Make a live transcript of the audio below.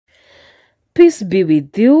Peace be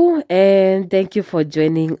with you, and thank you for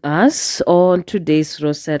joining us on today's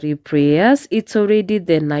Rosary prayers. It's already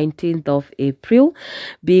the 19th of April.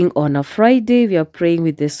 Being on a Friday, we are praying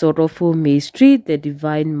with the Sorrowful Mystery, the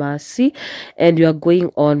Divine Mercy, and we are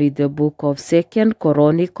going on with the book of 2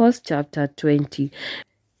 Chronicles, chapter 20.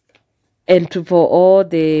 For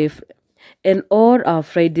all our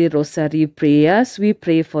Friday Rosary prayers, we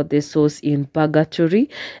pray for the souls in purgatory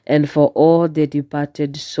and for all the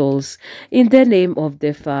departed souls. In the name of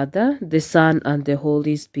the Father, the Son, and the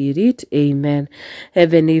Holy Spirit. Amen.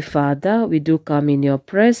 Heavenly Father, we do come in your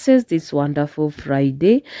presence this wonderful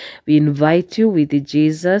Friday. We invite you with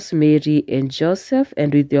Jesus, Mary, and Joseph,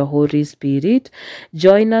 and with your Holy Spirit.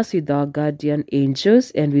 Join us with our guardian angels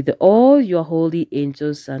and with all your holy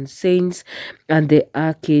angels and saints and the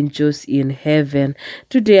archangels in heaven.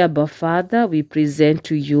 Today, Abba Father, we present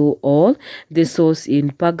to you all the souls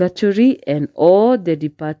in purgatory and all the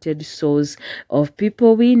departed souls of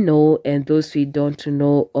people we know and those we don't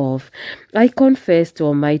know of. I confess to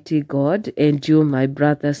Almighty God and you, my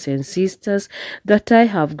brothers and sisters, that I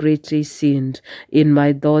have greatly sinned in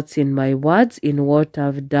my thoughts, in my words, in what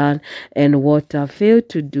I've done and what I've failed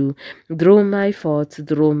to do, through my faults,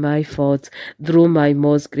 through my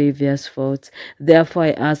most grievous faults. Therefore,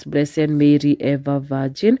 I ask Blessed Mary, ever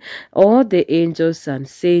Virgin, all the angels and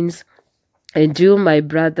saints, and you, my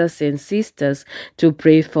brothers and sisters, to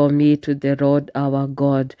pray for me to the Lord our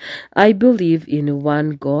God. I believe in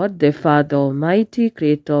one God, the Father Almighty,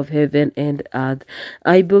 creator of heaven and earth.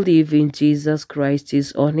 I believe in Jesus Christ,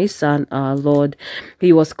 his only Son, our Lord.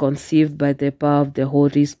 He was conceived by the power of the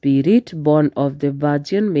Holy Spirit, born of the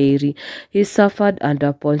Virgin Mary. He suffered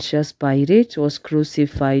under Pontius Pilate, was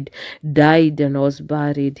crucified, died, and was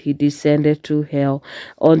buried. He descended to hell.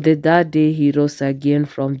 On the third day, he rose again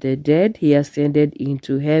from the dead. He ascended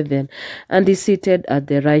into heaven and is seated at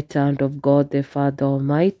the right hand of God the Father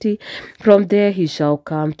Almighty. From there he shall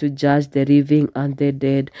come to judge the living and the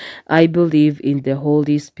dead. I believe in the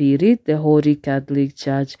Holy Spirit, the Holy Catholic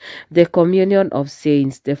Church, the communion of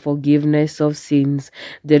saints, the forgiveness of sins,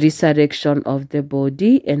 the resurrection of the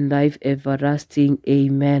body, and life everlasting.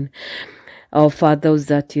 Amen. Our Father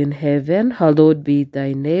who art in heaven, hallowed be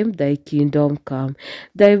thy name, thy kingdom come,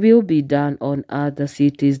 thy will be done on earth as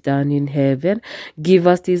it is done in heaven. Give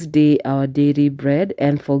us this day our daily bread,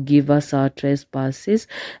 and forgive us our trespasses,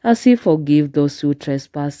 as we forgive those who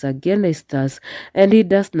trespass against us. And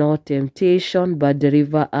lead us not temptation, but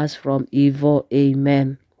deliver us from evil.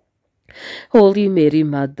 Amen. Holy Mary,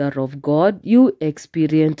 Mother of God, you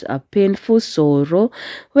experienced a painful sorrow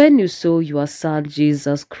when you saw your Son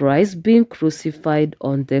Jesus Christ being crucified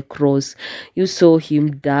on the cross. You saw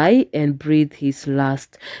him die and breathe his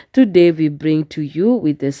last. Today we bring to you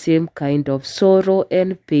with the same kind of sorrow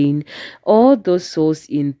and pain all those souls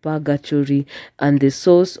in purgatory and the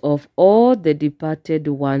souls of all the departed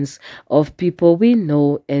ones of people we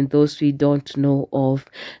know and those we don't know of.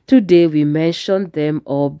 Today we mention them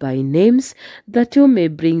all by names, that you may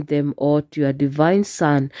bring them all to your divine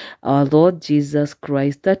Son, our Lord Jesus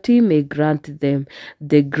Christ, that he may grant them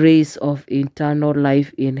the grace of eternal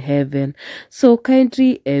life in heaven. So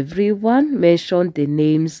kindly, everyone, mention the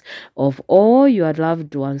names of all your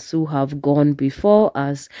loved ones who have gone before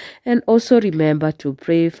us, and also remember to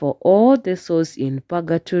pray for all the souls in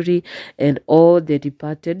purgatory and all the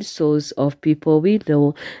departed souls of people we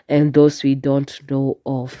know and those we don't know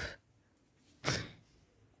of.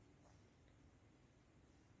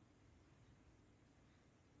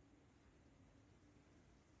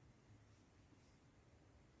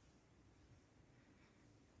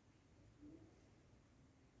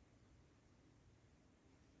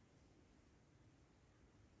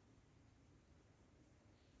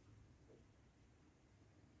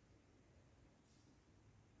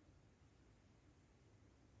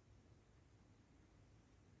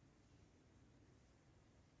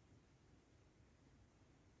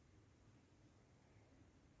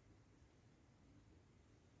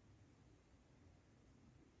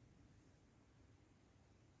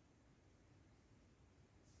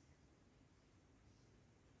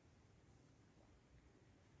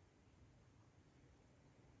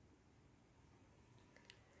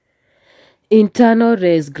 Eternal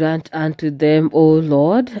rest grant unto them, O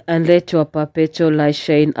Lord, and let your perpetual light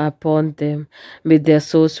shine upon them. May their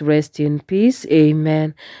souls rest in peace.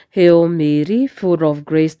 Amen. Hail Mary, full of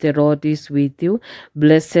grace, the Lord is with you.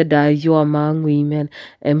 Blessed are you among women,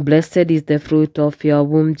 and blessed is the fruit of your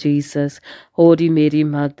womb, Jesus. Holy Mary,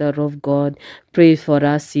 Mother of God, pray for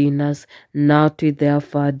us sinners, now to the hour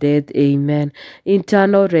of our death. Amen.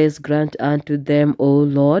 Eternal rest grant unto them, O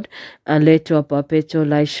Lord, and let your perpetual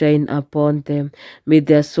light shine upon them. May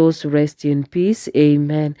their souls rest in peace.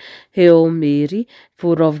 Amen. Hail Mary,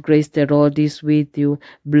 full of grace, the Lord is with you.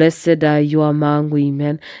 Blessed are you among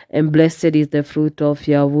women, and blessed is the fruit of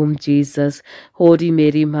your womb, Jesus. Holy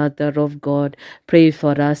Mary, Mother of God, pray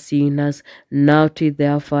for us sinners, now to the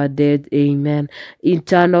hour of our death. Amen.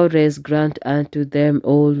 Eternal rest grant unto them,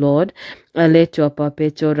 O Lord, and let your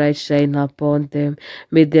perpetual light shine upon them.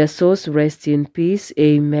 May their souls rest in peace.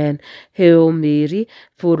 Amen. Hail Mary,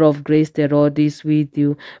 full of grace, the Lord is with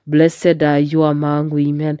you. Blessed are you among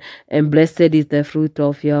women, and blessed is the fruit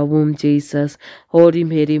of your womb, Jesus. Holy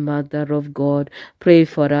Mary, Mother of God, pray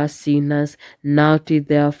for us sinners, now to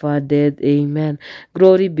the hour of our death. Amen.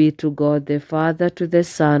 Glory be to God the Father, to the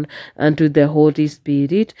Son, and to the Holy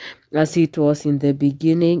Spirit, as it was in the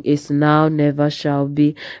beginning, is now, never shall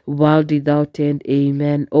be, world without end.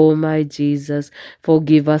 Amen. O my Jesus,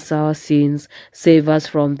 forgive us our sins, save us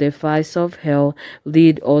from the fires of hell,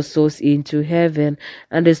 lead all souls into heaven,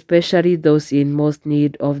 and especially those in most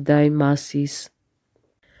need of thy mercies.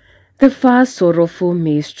 The first sorrowful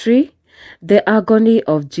mystery, the agony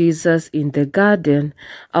of Jesus in the garden.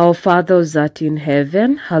 Our Father who art in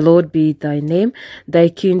heaven, hallowed be thy name. Thy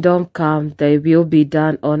kingdom come, thy will be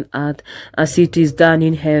done on earth as it is done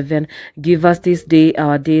in heaven. Give us this day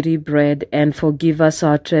our daily bread, and forgive us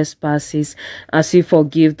our trespasses, as we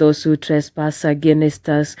forgive those who trespass against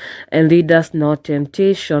us. And lead us not into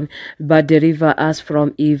temptation, but deliver us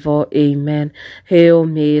from evil. Amen. Hail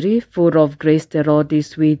Mary, full of grace, the Lord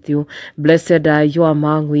is with you. Blessed are you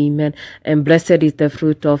among women, and blessed is the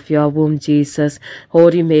fruit of your womb, Jesus.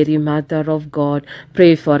 Holy Mary, Mother of God,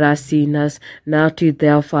 pray for us sinners, now to the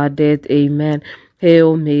hour of our death. Amen.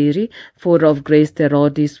 Hail Mary, full of grace, the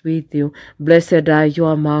Lord is with you. Blessed are you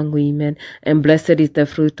among women, and blessed is the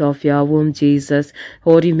fruit of your womb, Jesus.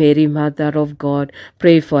 Holy Mary, Mother of God,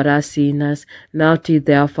 pray for us sinners, now to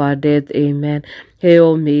the hour of our death. Amen.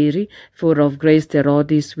 Hail Mary, full of grace, the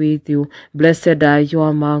Lord is with you. Blessed are you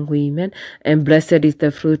among women, and blessed is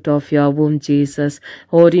the fruit of your womb, Jesus.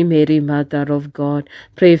 Holy Mary, Mother of God,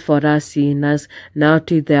 pray for us sinners, now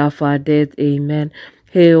to the hour of our death. Amen.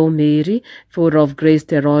 Hail Mary, full of grace,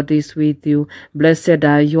 the Lord is with you. Blessed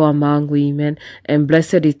are you among women, and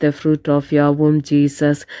blessed is the fruit of your womb,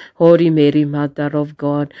 Jesus. Holy Mary, Mother of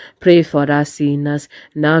God, pray for us sinners,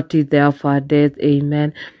 now to the hour of our death.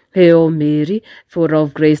 Amen. Hail Mary, full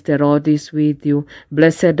of grace, the Lord is with you.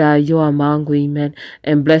 Blessed are you among women,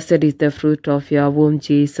 and blessed is the fruit of your womb,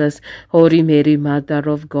 Jesus. Holy Mary, Mother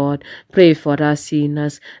of God, pray for us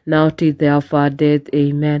sinners, now to the hour of our death.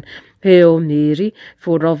 Amen. Hail Mary,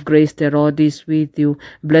 full of grace, the Lord is with you.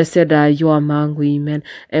 Blessed are you among women,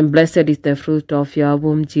 and blessed is the fruit of your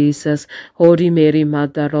womb, Jesus. Holy Mary,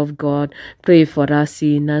 Mother of God, pray for us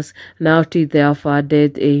sinners, now to the hour of our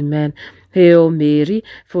death. Amen. Hail Mary,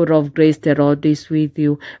 full of grace, the Lord is with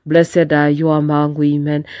you. Blessed are you among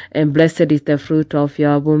women, and blessed is the fruit of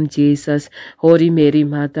your womb, Jesus. Holy Mary,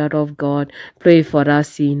 Mother of God, pray for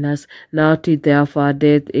us sinners, now to the hour of our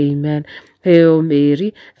death. Amen. Hail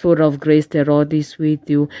Mary, full of grace, the Lord is with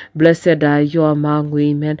you. Blessed are you among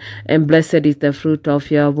women, and blessed is the fruit of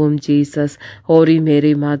your womb, Jesus. Holy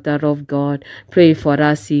Mary, Mother of God, pray for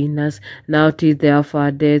us sinners, now to the hour of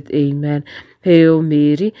our death. Amen. Hail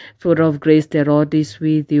Mary, full of grace, the Lord is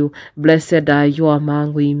with you. Blessed are you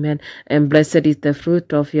among women, and blessed is the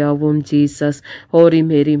fruit of your womb, Jesus. Holy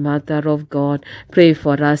Mary, Mother of God, pray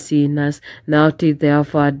for us sinners, now to the hour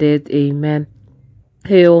of our death. Amen.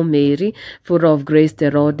 Hail Mary, full of grace, the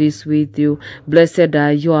Lord is with you. Blessed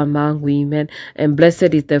are you among women, and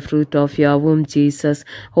blessed is the fruit of your womb, Jesus.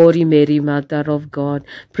 Holy Mary, Mother of God,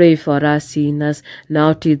 pray for us sinners,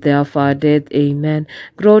 now to the hour of our death. Amen.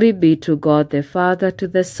 Glory be to God the Father, to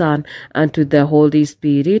the Son, and to the Holy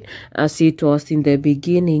Spirit, as it was in the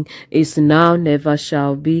beginning, is now, never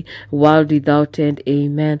shall be, world without end.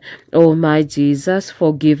 Amen. O my Jesus,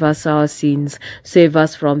 forgive us our sins, save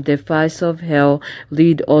us from the fires of hell,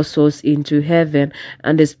 lead all souls into heaven,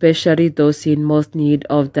 and especially those in most need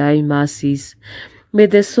of thy mercies. May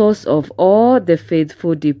the souls of all the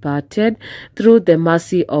faithful departed, through the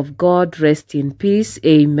mercy of God, rest in peace.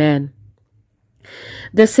 Amen.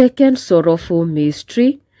 The second sorrowful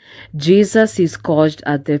mystery, Jesus is scourged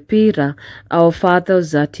at the pillar. Our Father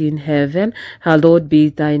who art in heaven, hallowed be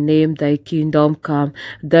thy name, thy kingdom come,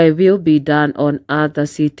 thy will be done on earth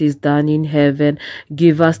as it is done in heaven.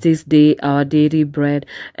 Give us this day our daily bread,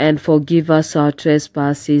 and forgive us our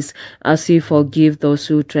trespasses, as we forgive those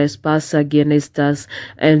who trespass against us.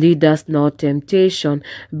 And lead us not temptation,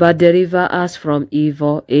 but deliver us from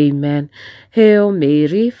evil. Amen. Hail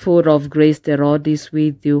Mary, full of grace, the Lord is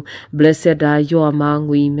with you. Blessed are you among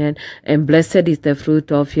women, and blessed is the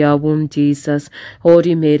fruit of your womb, Jesus.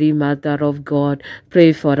 Holy Mary, Mother of God,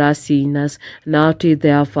 pray for us sinners, now till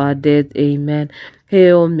the hour of our death. Amen.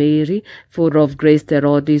 Hail Mary, full of grace, the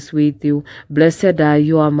Lord is with you. Blessed are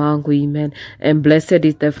you among women, and blessed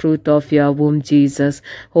is the fruit of your womb, Jesus.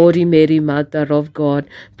 Holy Mary, Mother of God,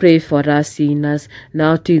 pray for us sinners,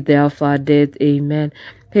 now till the hour of our death. Amen.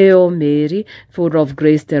 Hail Mary, full of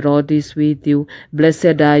grace, the Lord is with you.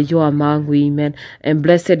 Blessed are you among women, and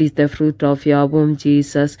blessed is the fruit of your womb,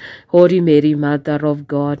 Jesus. Holy Mary, Mother of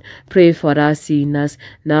God, pray for us sinners,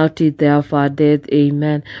 now till the hour of our death.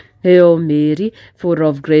 Amen. Hail Mary, full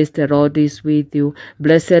of grace, the Lord is with you.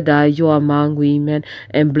 Blessed are you among women,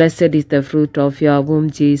 and blessed is the fruit of your womb,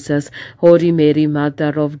 Jesus. Holy Mary,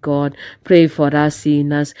 Mother of God, pray for us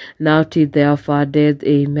sinners, now till the hour of our death.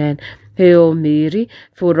 Amen. Hail Mary,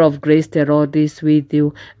 full of grace, the Lord is with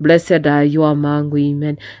you. Blessed are you among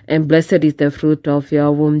women, and blessed is the fruit of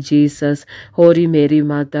your womb, Jesus. Holy Mary,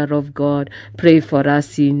 Mother of God, pray for us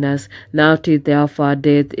sinners, now till the hour of our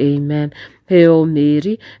death. Amen. Hail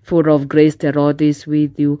Mary, full of grace, the Lord is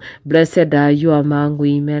with you. Blessed are you among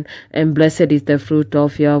women, and blessed is the fruit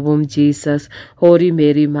of your womb, Jesus. Holy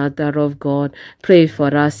Mary, Mother of God, pray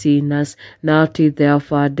for us sinners, now till the hour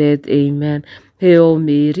of our death. Amen. Hail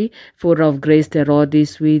Mary, full of grace, the Lord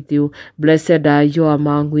is with you. Blessed are you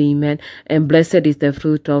among women, and blessed is the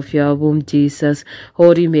fruit of your womb, Jesus.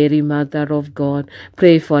 Holy Mary, Mother of God,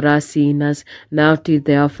 pray for us sinners, now till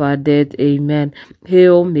the hour of our death. Amen.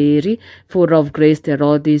 Hail Mary, full of grace, the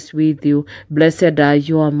Lord is with you. Blessed are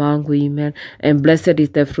you among women, and blessed is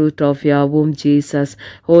the fruit of your womb, Jesus.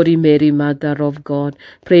 Holy Mary, Mother of God,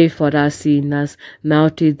 pray for us sinners, now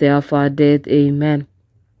till the hour of our death. Amen.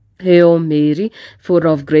 Hail Mary, full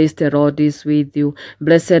of grace, the Lord is with you.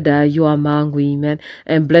 Blessed are you among women,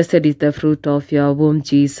 and blessed is the fruit of your womb,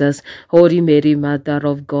 Jesus. Holy Mary, Mother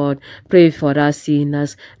of God, pray for us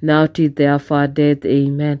sinners, now till the hour of our death.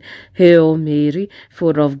 Amen. Hail Mary,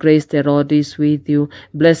 full of grace, the Lord is with you.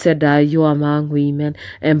 Blessed are you among women,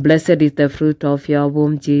 and blessed is the fruit of your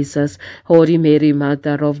womb, Jesus. Holy Mary,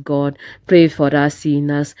 Mother of God, pray for us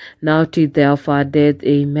sinners, now till the hour of our death.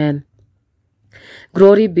 Amen.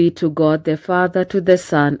 Glory be to God the Father, to the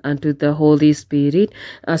Son, and to the Holy Spirit,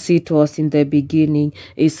 as it was in the beginning,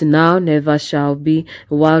 is now, never shall be,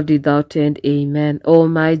 world without end. Amen. O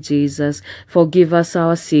my Jesus, forgive us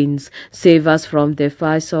our sins, save us from the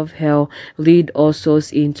fires of hell, lead all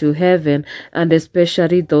souls into heaven, and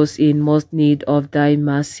especially those in most need of thy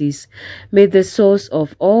mercies. May the souls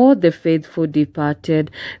of all the faithful departed,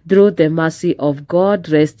 through the mercy of God,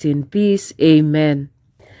 rest in peace. Amen.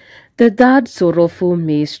 The third sorrowful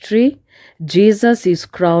mystery, Jesus is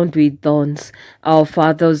crowned with thorns. Our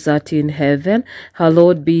Father who art in heaven,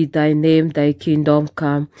 hallowed be thy name, thy kingdom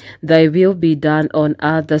come. Thy will be done on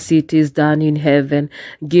earth as it is done in heaven.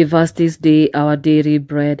 Give us this day our daily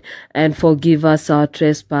bread, and forgive us our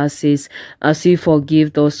trespasses, as we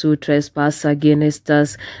forgive those who trespass against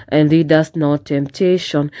us. And lead us not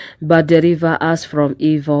temptation, but deliver us from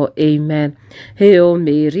evil. Amen. Hail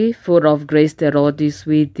Mary, full of grace, the Lord is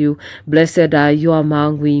with you. Blessed are you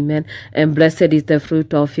among women, and blessed is the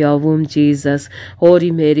fruit of your womb, Jesus.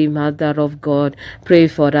 Holy Mary, Mother of God, pray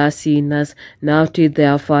for us sinners, now till the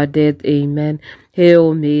hour of our death. Amen.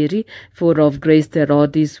 Hail Mary, full of grace, the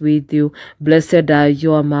Lord is with you. Blessed are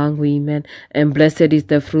you among women, and blessed is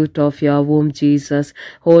the fruit of your womb, Jesus.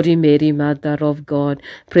 Holy Mary, Mother of God,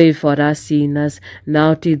 pray for us sinners,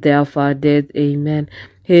 now till the hour of our death. Amen.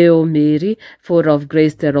 Hail Mary, full of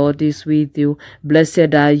grace, the Lord is with you.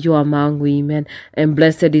 Blessed are you among women, and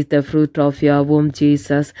blessed is the fruit of your womb,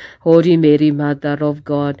 Jesus. Holy Mary, Mother of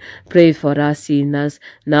God, pray for us sinners,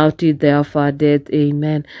 now till the hour of our death.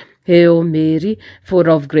 Amen. Hail Mary, full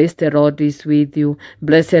of grace, the Lord is with you.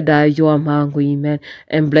 Blessed are you among women,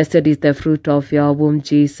 and blessed is the fruit of your womb,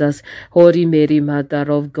 Jesus. Holy Mary,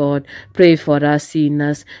 Mother of God, pray for us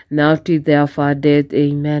sinners, now till the hour of our death.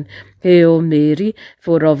 Amen. Hail Mary,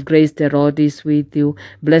 full of grace, the Lord is with you.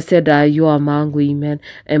 Blessed are you among women,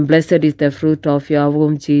 and blessed is the fruit of your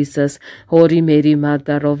womb, Jesus. Holy Mary,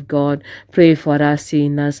 Mother of God, pray for us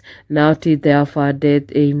sinners, now till the hour of our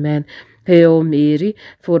death. Amen. Hail Mary,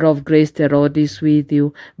 full of grace, the Lord is with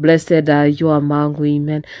you. Blessed are you among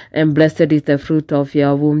women, and blessed is the fruit of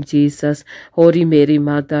your womb, Jesus. Holy Mary,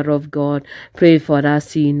 Mother of God, pray for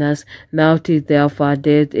us sinners, now till the hour of our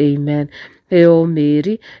death. Amen. Hail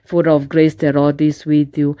Mary, full of grace, the Lord is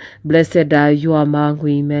with you. Blessed are you among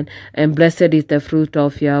women, and blessed is the fruit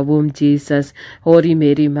of your womb, Jesus. Holy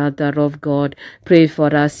Mary, Mother of God, pray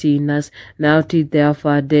for us sinners, now till the hour of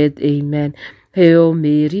our death. Amen. Hail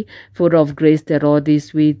Mary, full of grace, the Lord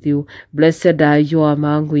is with you. Blessed are you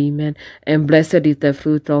among women, and blessed is the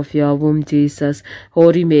fruit of your womb, Jesus.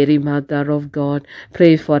 Holy Mary, Mother of God,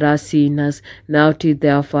 pray for us sinners, now till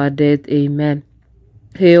the hour of our death. Amen.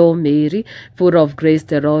 Hail Mary, full of grace,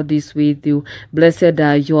 the Lord is with you. Blessed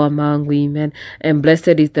are you among women, and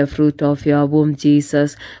blessed is the fruit of your womb,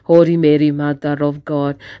 Jesus. Holy Mary, Mother of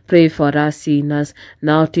God, pray for us sinners,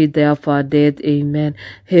 now till the hour of our death. Amen.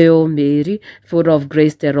 Hail Mary, full of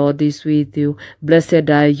grace, the Lord is with you. Blessed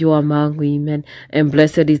are you among women, and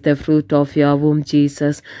blessed is the fruit of your womb,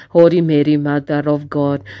 Jesus. Holy Mary, Mother of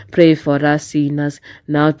God, pray for us sinners,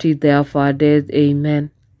 now till the hour of our death.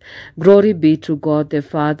 Amen. Glory be to God the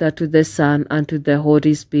Father, to the Son, and to the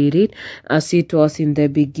Holy Spirit, as it was in the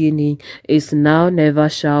beginning, is now, never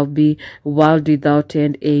shall be, world without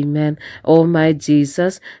end. Amen. O my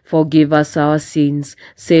Jesus, forgive us our sins,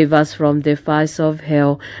 save us from the fires of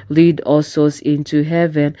hell, lead all souls into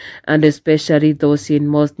heaven, and especially those in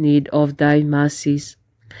most need of thy mercies.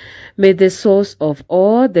 May the souls of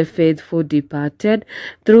all the faithful departed,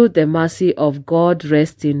 through the mercy of God,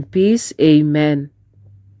 rest in peace. Amen.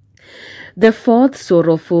 The fourth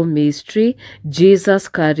sorrowful mystery, Jesus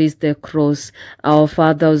carries the cross. Our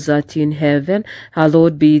Father who art in heaven,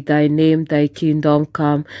 hallowed be thy name, thy kingdom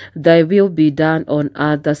come, thy will be done on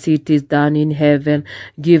earth as it is done in heaven.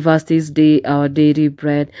 Give us this day our daily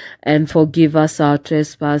bread, and forgive us our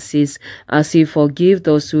trespasses, as we forgive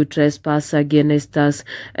those who trespass against us.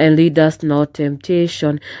 And lead us not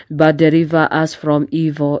temptation, but deliver us from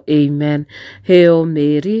evil. Amen. Hail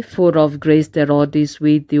Mary, full of grace, the Lord is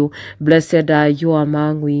with you. Blessed are you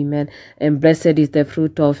among women, and blessed is the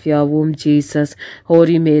fruit of your womb, Jesus.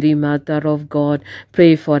 Holy Mary, Mother of God,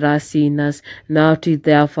 pray for us sinners, now till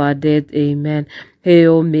the hour of our death. Amen.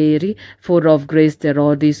 Hail Mary, full of grace, the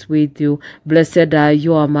Lord is with you. Blessed are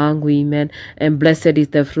you among women, and blessed is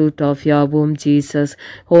the fruit of your womb, Jesus.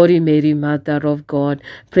 Holy Mary, Mother of God,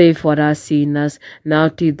 pray for us sinners, now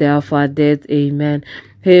till the hour of our death. Amen.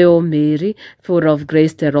 Hail Mary, full of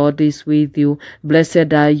grace, the Lord is with you.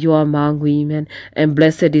 Blessed are you among women, and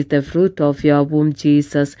blessed is the fruit of your womb,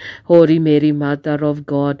 Jesus. Holy Mary, Mother of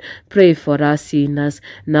God, pray for us sinners,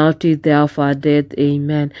 now till the hour of our death.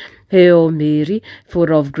 Amen. Hail Mary,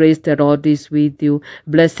 full of grace, the Lord is with you.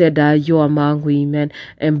 Blessed are you among women,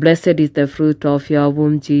 and blessed is the fruit of your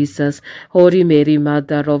womb, Jesus. Holy Mary,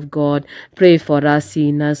 Mother of God, pray for us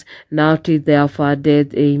sinners, now till the hour of our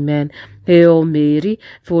death. Amen. Hail Mary,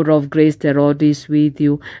 full of grace, the Lord is with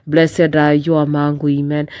you. Blessed are you among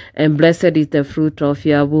women, and blessed is the fruit of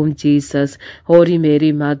your womb, Jesus. Holy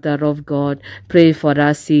Mary, Mother of God, pray for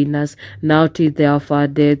us sinners, now till the hour of our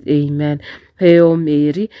death. Amen. Hail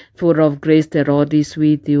Mary, full of grace, the Lord is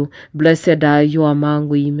with you. Blessed are you among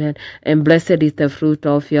women, and blessed is the fruit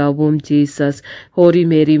of your womb, Jesus. Holy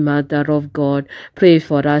Mary, Mother of God, pray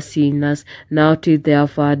for us sinners, now till the hour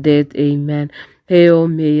of our death. Amen. Hail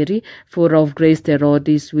Mary, full of grace, the Lord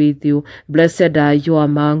is with you. Blessed are you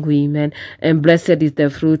among women, and blessed is the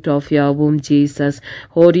fruit of your womb, Jesus.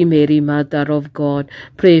 Holy Mary, Mother of God,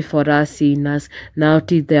 pray for us sinners, now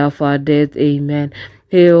till the hour of our death. Amen.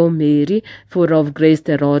 Hail Mary, full of grace,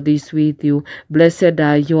 the Lord is with you. Blessed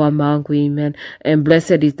are you among women, and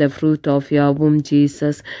blessed is the fruit of your womb,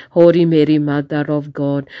 Jesus. Holy Mary, Mother of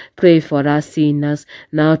God, pray for us sinners,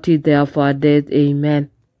 now till the hour of our death. Amen.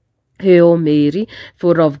 Hail Mary,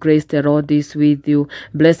 full of grace, the Lord is with you.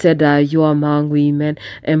 Blessed are you among women,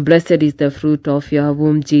 and blessed is the fruit of your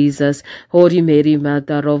womb, Jesus. Holy Mary,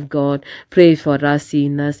 Mother of God, pray for us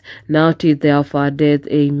sinners, now till the hour of our death.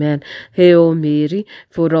 Amen. Hail Mary,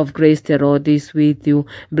 full of grace, the Lord is with you.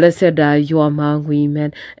 Blessed are you among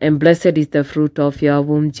women, and blessed is the fruit of your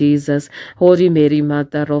womb, Jesus. Holy Mary,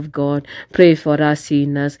 Mother of God, pray for us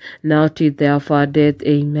sinners, now till the hour of our death.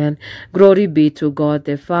 Amen. Glory be to God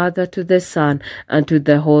the Father, to the Son, and to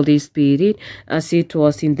the Holy Spirit, as it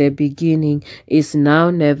was in the beginning, is now,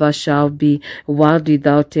 never shall be, world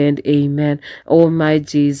without end. Amen. O my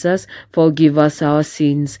Jesus, forgive us our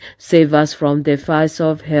sins, save us from the fires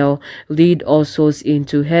of hell, lead all souls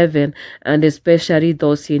into heaven, and especially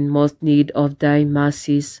those in most need of thy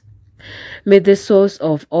mercies. May the souls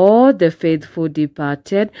of all the faithful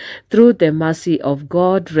departed, through the mercy of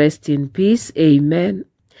God, rest in peace. Amen.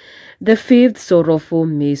 The fifth sorrowful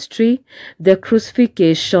mystery, the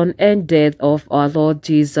crucifixion and death of our Lord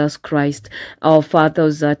Jesus Christ. Our Father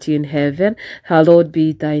who art in heaven, hallowed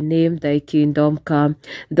be thy name, thy kingdom come,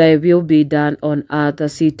 thy will be done on earth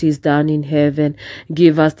as it is done in heaven.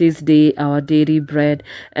 Give us this day our daily bread,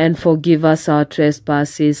 and forgive us our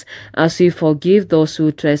trespasses, as we forgive those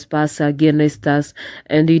who trespass against us.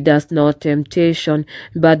 And lead us not into temptation,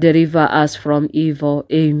 but deliver us from evil.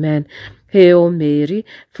 Amen. Hail Mary,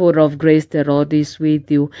 full of grace, the Lord is with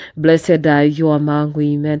you. Blessed are you among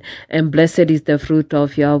women, and blessed is the fruit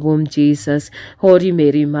of your womb, Jesus. Holy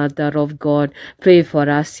Mary, Mother of God, pray for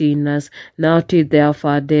us sinners, now till the hour of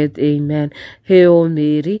our death. Amen. Hail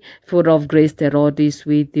Mary, full of grace, the Lord is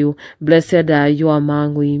with you. Blessed are you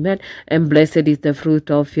among women, and blessed is the fruit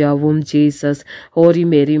of your womb, Jesus. Holy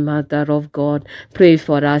Mary, Mother of God, pray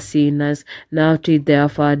for us sinners, now till the hour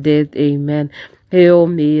of our death. Amen. Hail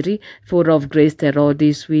Mary, full of grace, the Lord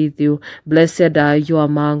is with you. Blessed are you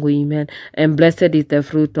among women, and blessed is the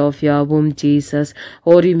fruit of your womb, Jesus.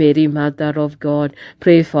 Holy Mary, Mother of God,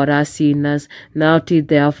 pray for us sinners, now till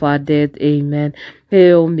the hour of our death. Amen.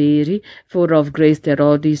 Hail Mary, full of grace, the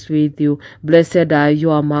Lord is with you. Blessed are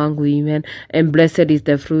you among women, and blessed is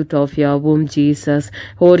the fruit of your womb, Jesus.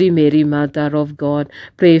 Holy Mary, Mother of God,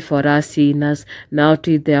 pray for us sinners, now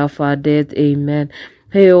till the hour of our death. Amen.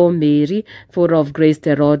 Hail Mary, full of grace,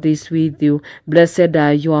 the Lord is with you. Blessed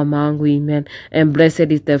are you among women, and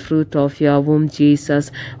blessed is the fruit of your womb,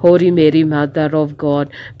 Jesus. Holy Mary, Mother of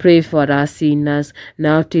God, pray for us sinners,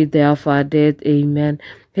 now till the hour of our death. Amen.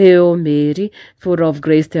 Hail Mary, full of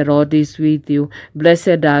grace, the Lord is with you.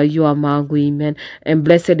 Blessed are you among women, and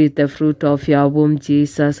blessed is the fruit of your womb,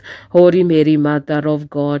 Jesus. Holy Mary, Mother of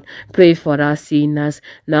God, pray for us sinners,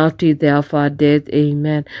 now till the hour of our death.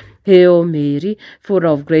 Amen. Hail Mary, full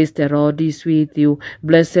of grace, the Lord is with you.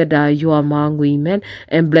 Blessed are you among women,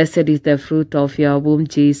 and blessed is the fruit of your womb,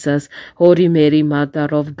 Jesus. Holy Mary, Mother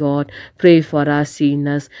of God, pray for us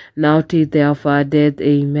sinners, now till the hour of our death.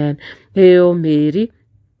 Amen. Hail Mary,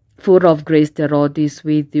 full of grace, the Lord is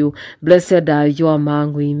with you. Blessed are you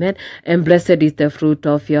among women, and blessed is the fruit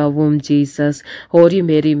of your womb, Jesus. Holy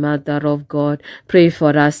Mary, Mother of God, pray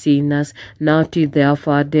for us sinners, now till the hour of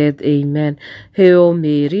our death. Amen. Hail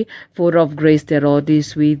Mary, full of grace, the Lord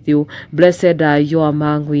is with you. Blessed are you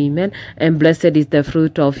among women, and blessed is the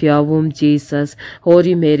fruit of your womb, Jesus.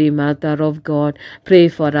 Holy Mary, Mother of God, pray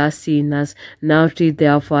for us sinners, now till the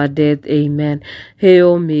hour of our death. Amen.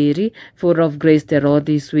 Hail Mary, full of grace, the Lord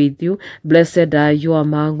is with you. Blessed are you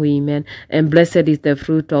among women, and blessed is the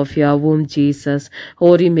fruit of your womb, Jesus.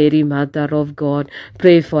 Holy Mary, Mother of God,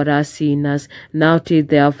 pray for us sinners, now till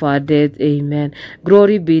the hour of our death. Amen.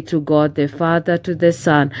 Glory be to God the Father, to the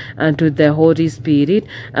Son, and to the Holy Spirit,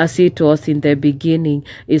 as it was in the beginning,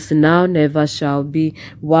 is now, never shall be,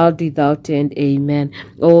 world without end. Amen.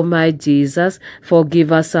 O my Jesus,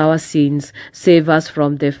 forgive us our sins, save us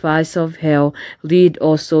from the fires of hell, lead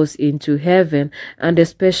all souls into heaven, and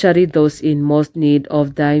especially those in most need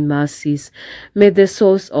of thy mercies. May the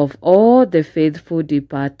souls of all the faithful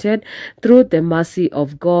departed, through the mercy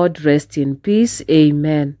of God, rest in peace.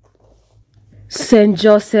 Amen. Saint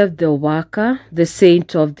Joseph the Worker, the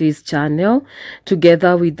saint of this channel,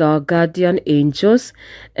 together with our guardian angels,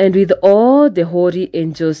 and with all the holy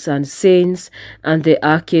angels and saints, and the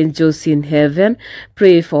archangels in heaven,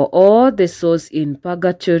 pray for all the souls in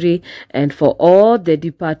purgatory, and for all the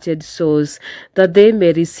departed souls, that they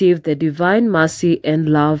may receive the divine mercy and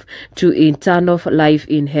love to eternal life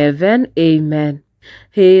in heaven. Amen.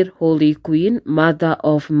 Hail, Holy Queen, Mother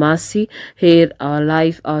of Mercy, hail our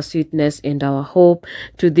life, our sweetness, and our hope.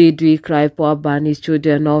 To thee do we cry, poor banished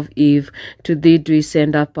children of Eve. To thee do we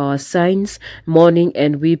send up our sighs, mourning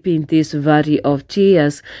and weeping this valley of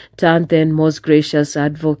tears. Turn then, most gracious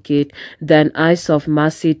Advocate, thine eyes of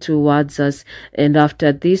mercy towards us, and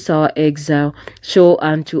after this our exile, show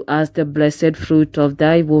unto us the blessed fruit of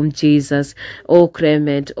thy womb, Jesus. O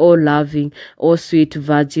clement, O loving, O sweet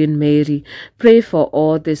Virgin Mary, pray for all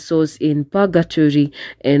the souls in purgatory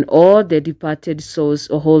and all the departed souls,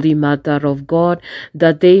 O Holy Mother of God,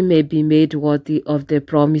 that they may be made worthy of the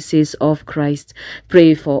promises of Christ.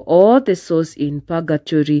 Pray for all the souls in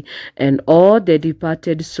purgatory and all the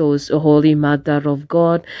departed souls, O Holy Mother of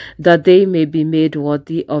God, that they may be made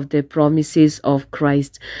worthy of the promises of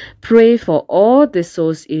Christ. Pray for all the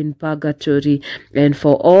souls in purgatory and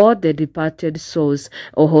for all the departed souls,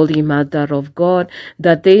 O Holy Mother of God,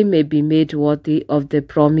 that they may be made worthy of the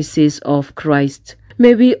promises of Christ.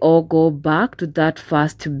 May we all go back to that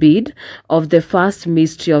first bead of the first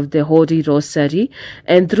mystery of the Holy Rosary,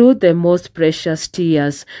 and through the most precious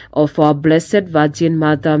tears of our Blessed Virgin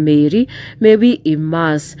Mother Mary, may we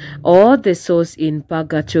immerse all the souls in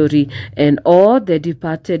purgatory and all the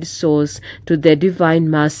departed souls to the divine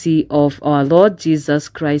mercy of our Lord Jesus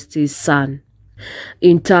Christ, his Son.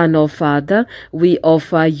 Eternal Father, we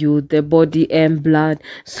offer you the body and blood,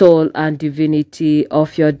 soul and divinity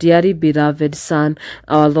of your dearly beloved Son,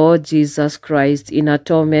 our Lord Jesus Christ, in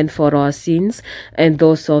atonement for our sins and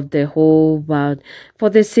those of the whole world. For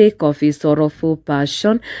the sake of his sorrowful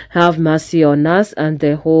passion, have mercy on us and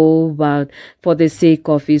the whole world. For the sake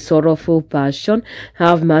of his sorrowful passion,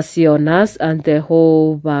 have mercy on us and the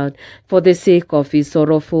whole world. For the sake of his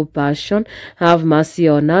sorrowful passion, have mercy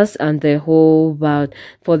on us and the whole world.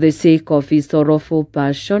 For the sake of his sorrowful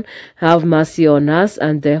passion, have mercy on us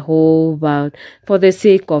and the whole world. For the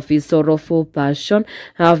sake of his sorrowful passion,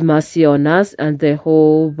 have mercy on us and the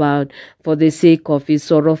whole world. For the sake of his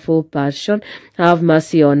sorrowful passion, have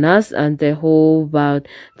mercy on us and the whole world.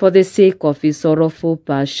 For the sake of his sorrowful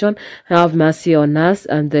passion, have mercy on us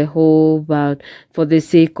and the whole world. For the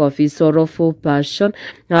sake of his sorrowful passion,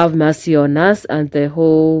 have mercy on us and the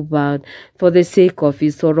whole world. For the sake of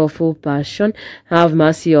his sorrowful passion, have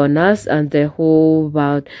mercy on us and the whole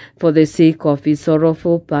world. For the sake of his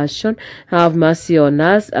sorrowful passion, have mercy on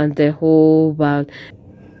us and the whole world.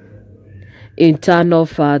 Eternal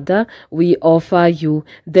Father, we offer you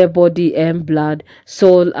the body and blood,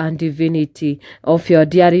 soul and divinity of your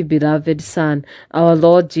dearly beloved Son, our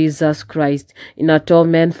Lord Jesus Christ, in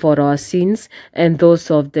atonement for our sins and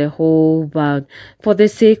those of the whole world. For the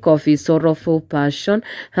sake of his sorrowful passion,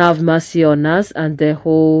 have mercy on us and the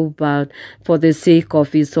whole world. For the sake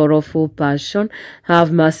of his sorrowful passion,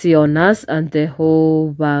 have mercy on us and the whole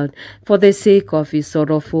world. For the sake of his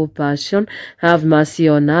sorrowful passion, have mercy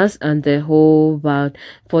on us and the whole world.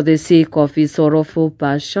 For the sake of his sorrowful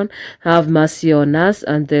passion, have mercy on us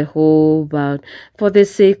and the whole world. For the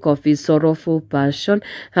sake of his sorrowful passion,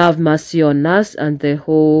 have mercy on us and the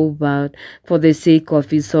whole world. For the sake of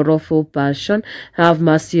his sorrowful passion, have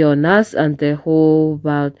mercy on us and the whole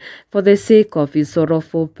world. For the sake of his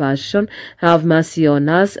sorrowful passion, have mercy on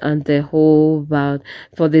us and the whole world.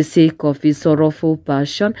 For the sake of his sorrowful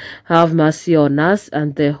passion, have mercy on us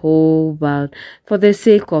and the whole world. For the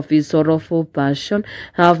sake of his sorrowful passion,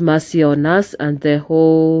 have mercy on us and the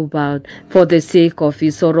whole world. For the sake of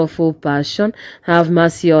his sorrowful passion, have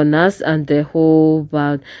mercy on us and the whole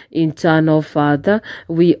world. Eternal Father,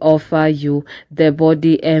 we offer you the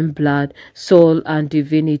body and blood, soul and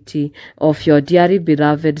divinity of your dearly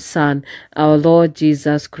beloved Son, our Lord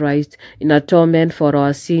Jesus Christ, in atonement for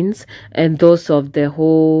our sins and those of the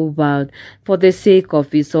whole world. For the sake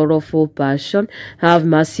of his sorrowful passion, have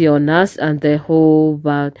mercy on us and the whole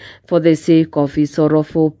world. For the sake of his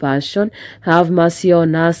sorrowful passion, have mercy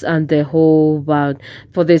on us and the whole world.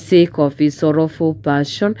 For the sake of his sorrowful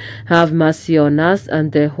passion, have mercy on us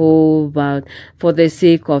and the whole world. For the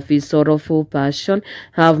sake of his sorrowful passion,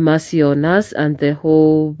 have mercy on us and the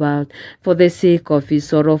whole world. For the sake of his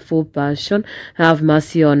sorrowful passion, have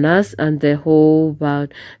mercy on us and the whole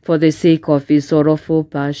world. For the sake of his sorrowful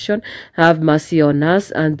passion, have mercy on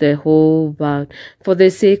us and the whole world. For the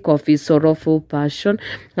sake of his sorrowful passion,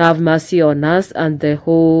 have mercy on us and the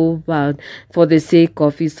whole world. For the sake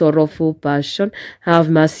of his sorrowful passion, have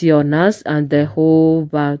mercy on us and the whole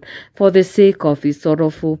world. For the sake of his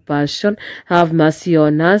sorrowful passion, have mercy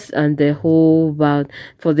on us and the whole world.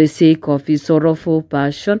 For the sake of his sorrowful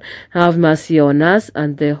passion, have mercy on us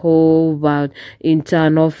and the whole world.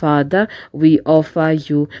 Eternal Father, we offer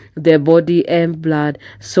you the body and blood,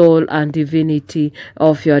 soul and divinity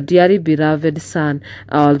of your dearly beloved Son,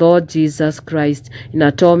 our Lord Jesus Christ, in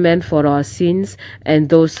atonement for our sins and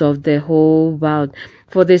those of the whole world.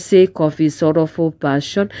 For the sake of his sorrowful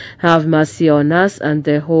passion, have mercy on us and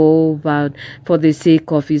the whole world. For the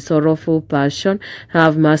sake of his sorrowful passion,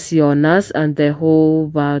 have mercy on us and the whole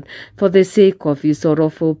world. For the sake of his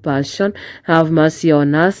sorrowful passion, have mercy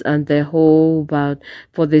on us and the whole world.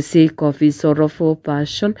 For the sake of his sorrowful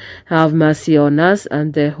passion, have mercy on us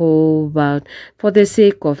and the whole world. For the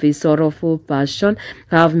sake of his sorrowful passion,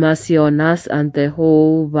 have mercy on us and the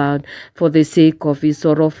whole world. For the sake of his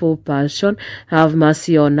sorrowful passion, have mercy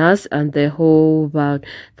on us and the whole world.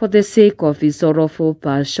 For the sake of his sorrowful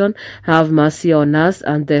passion, have mercy on us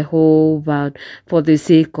and the whole world. For the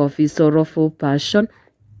sake of his sorrowful passion,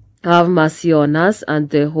 have mercy on us and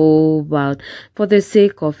the whole world. For the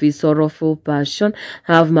sake of his sorrowful passion,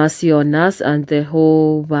 have mercy on us and the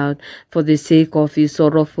whole world. For the sake of his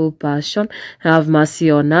sorrowful passion, have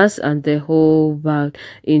mercy on us and the whole world.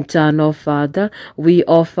 Eternal Father, we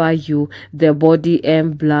offer you the body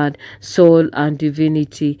and blood, soul and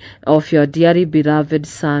divinity of your dearly beloved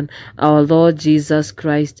Son, our Lord Jesus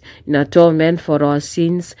Christ, in atonement for our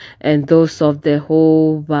sins and those of the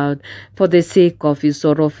whole world. For the sake of his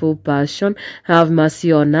sorrowful passion, have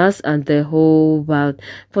mercy on us and the whole world.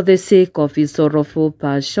 For the sake of his sorrowful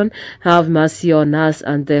passion, have mercy on us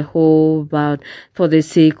and the whole world. For the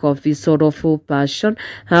sake of his sorrowful passion,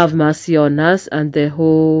 have mercy on us and the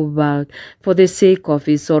whole world. For the sake of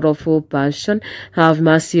his sorrowful passion, have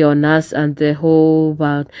mercy on us and the whole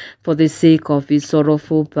world. For the sake of his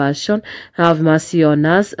sorrowful passion, have mercy on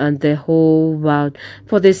us and the whole world.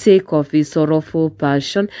 For the sake of his sorrowful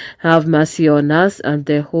passion, have mercy on us and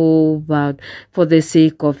the whole world. For the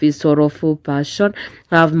sake of his sorrowful passion,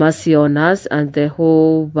 have mercy on us and the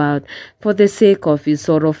whole world. For the sake of his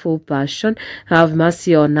sorrowful passion, have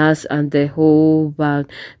mercy on us and the whole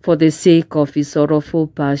world. For the sake of his sorrowful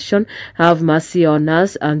passion, have mercy on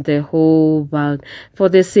us and the whole world. For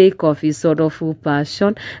the sake of his sorrowful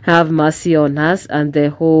passion, have mercy on us and the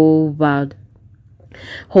whole world.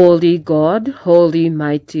 Holy God, Holy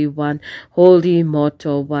Mighty One, Holy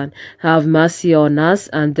Immortal One, have mercy on us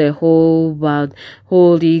and the whole world.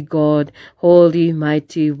 Holy God, Holy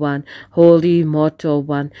Mighty One, Holy Immortal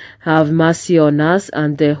One, have mercy on us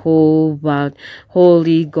and the whole world.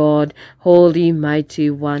 Holy God, Holy Mighty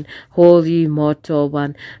One, Holy Immortal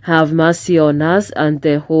One, have mercy on us and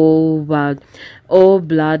the whole world. O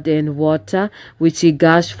blood and water, which he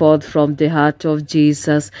gushed forth from the heart of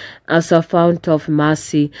Jesus as a fount of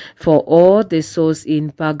mercy for all the souls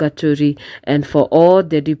in purgatory and for all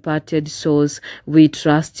the departed souls, we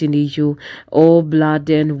trust in you. O blood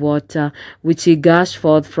and water, which he gushed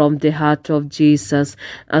forth from the heart of Jesus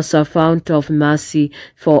as a fount of mercy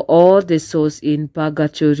for all the souls in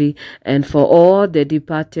purgatory and for all the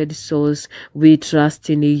departed souls, we trust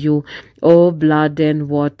in you. O blood and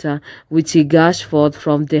water, which he gushed forth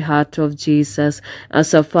from the heart of Jesus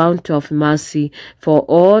as a fount of mercy for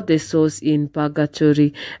all the souls in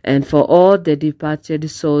purgatory and for all the departed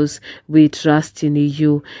souls, we trust in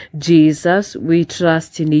you. Jesus, we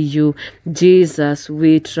trust in you. Jesus,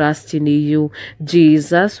 we trust in you.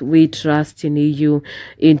 Jesus, we trust in you.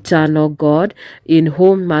 Eternal God, in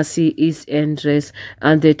whom mercy is endless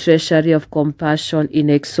and the treasury of compassion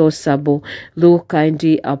inexhaustible, look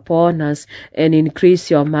kindly upon us and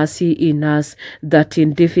increase your mercy in us, that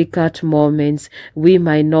in difficult moments we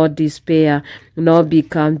might not despair nor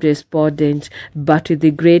become despondent, but with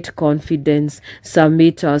the great confidence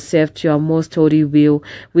submit ourselves to your most holy will,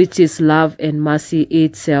 which is love and mercy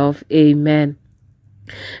itself. Amen.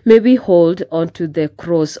 May we hold onto the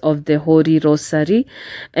cross of the Holy Rosary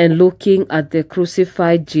and looking at the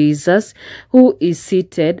crucified Jesus, who is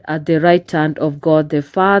seated at the right hand of God the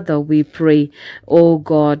Father, we pray, O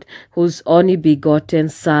God, whose only begotten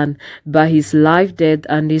Son, by his life, death,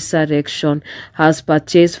 and resurrection, has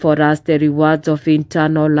purchased for us the rewards of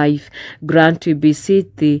eternal life, grant, we beseech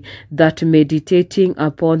thee, that meditating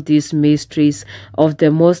upon these mysteries of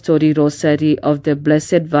the most holy Rosary of the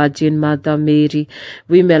Blessed Virgin Mother Mary,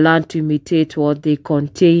 we may learn to imitate what they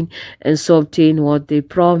contain and so obtain what they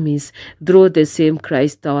promise, through the same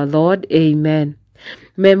Christ our Lord. Amen.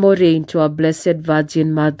 Memory into our Blessed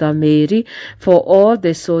Virgin Mother Mary, for all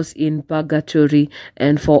the souls in purgatory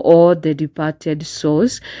and for all the departed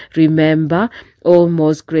souls. Remember, O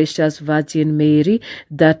most gracious Virgin Mary,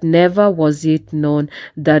 that never was it known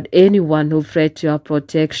that anyone who fled to your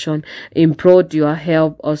protection, implored your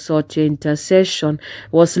help, or sought your intercession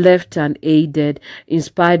was left unaided.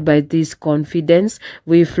 Inspired by this confidence,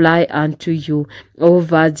 we fly unto you. O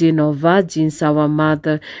Virgin of Virgins, our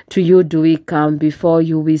Mother, to you do we come, before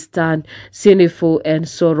you we stand, sinful and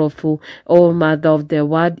sorrowful. O Mother of the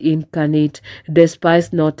Word incarnate,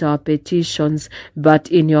 despise not our petitions, but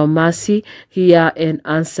in your mercy hear and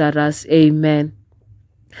answer us. Amen.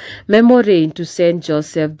 Memory into Saint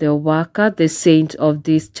Joseph the Worker, the saint of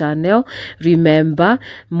this channel. Remember,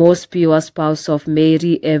 most pure spouse of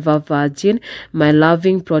Mary, ever virgin, my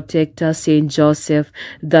loving protector Saint Joseph,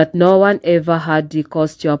 that no one ever had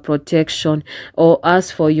recourse to your protection or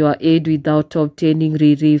ask for your aid without obtaining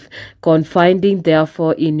relief. Confiding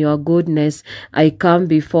therefore in your goodness, I come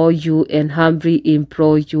before you and humbly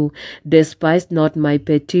implore you, despise not my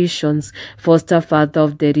petitions, foster Father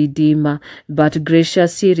of the Redeemer, but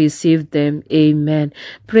gracious mercy receive them. Amen.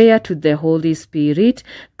 Prayer to the Holy Spirit.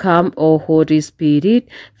 Come, O Holy Spirit,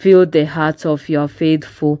 fill the hearts of your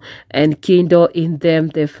faithful and kindle in them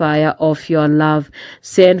the fire of your love.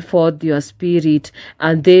 Send forth your Spirit,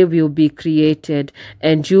 and they will be created,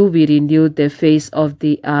 and you will renew the face of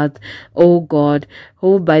the earth. O God,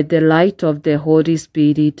 who by the light of the Holy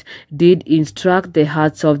Spirit did instruct the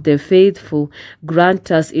hearts of the faithful, grant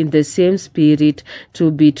us in the same Spirit to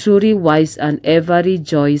be truly wise and ever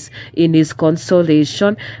rejoice in his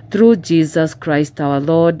consolation, through Jesus Christ our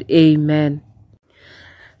Lord. Amen.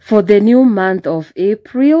 For the new month of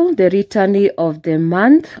April, the litany of the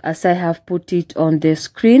month, as I have put it on the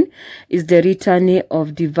screen, is the litany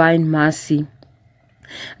of divine mercy.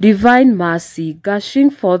 Divine mercy, gushing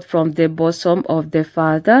forth from the bosom of the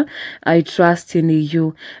Father, I trust in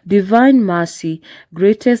you. Divine mercy,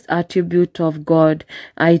 greatest attribute of God,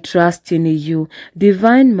 I trust in you.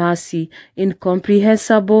 Divine mercy,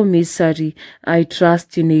 incomprehensible misery, I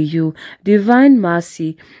trust in you. Divine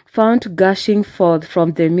mercy, found gushing forth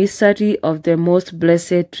from the mystery of the most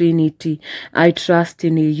blessed Trinity, I trust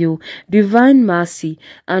in you. Divine mercy,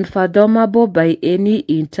 unfathomable by any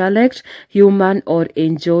intellect, human or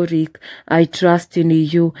angelic, I trust in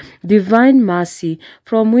you. Divine mercy,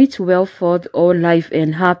 from which well forth all life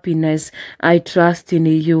and happiness, I trust in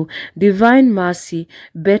you. Divine mercy,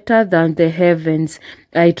 better than the heavens,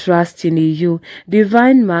 I trust in you.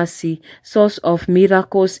 Divine mercy, source of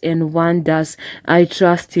miracles and wonders, I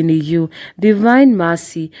trust in you. Divine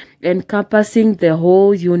mercy, encompassing the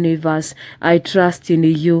whole universe, I trust in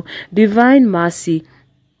you. Divine mercy,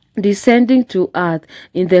 descending to earth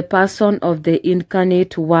in the person of the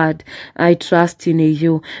incarnate Word, I trust in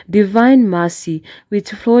you. Divine mercy,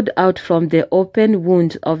 which flowed out from the open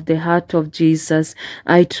wound of the heart of Jesus,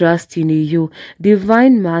 I trust in you.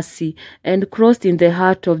 Divine mercy, enclosed in the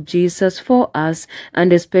heart of Jesus for us,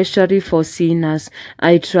 and especially for sinners,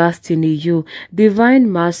 I trust in you.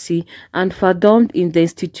 Divine mercy, unfathomed in the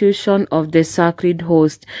institution of the sacred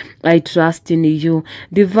host, I trust in you.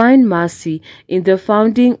 Divine mercy, in the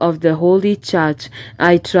founding of the Holy Church,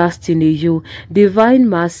 I trust in you. Divine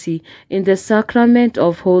mercy, in the sacrament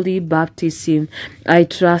of holy baptism, I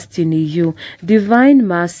trust in you. Divine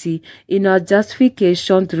mercy, in our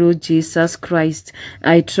justification through Jesus Christ,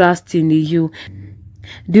 I trust in you.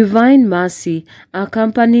 Divine mercy,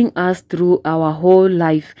 accompanying us through our whole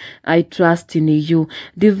life, I trust in you.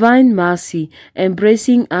 Divine mercy,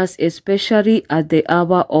 embracing us especially at the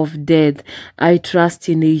hour of death, I trust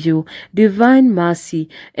in you. Divine mercy,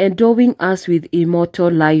 endowing us with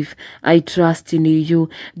immortal life, I trust in you.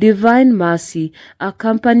 Divine mercy,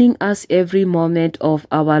 accompanying us every moment of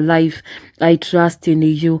our life, I trust in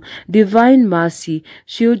you. Divine mercy,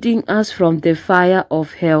 shielding us from the fire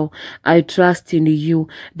of hell, I trust in you.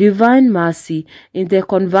 Divine mercy, in the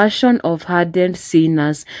conversion of hardened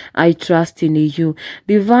sinners, I trust in you.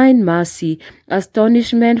 Divine mercy,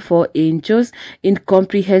 astonishment for angels,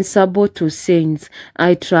 incomprehensible to saints,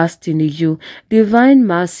 I trust in you. Divine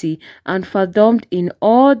mercy, unfathomed in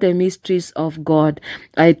all the mysteries of God,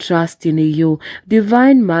 I trust in you.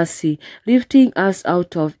 Divine mercy, lifting us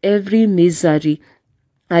out of every misery,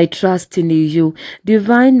 I trust in you.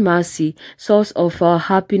 Divine mercy, source of our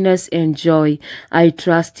happiness and joy, I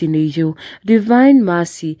trust in you. Divine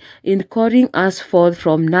mercy, in calling us forth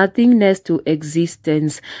from nothingness to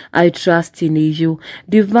existence, I trust in you.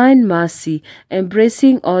 Divine mercy,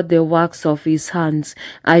 embracing all the works of his hands,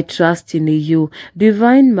 I trust in you.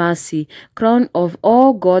 Divine mercy, crown of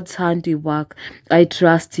all God's handiwork, I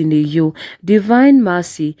trust in you. Divine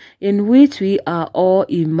mercy, in which we are all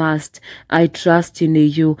immersed, I trust in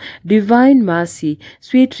you. Divine mercy,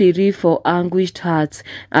 sweet relief for anguished hearts,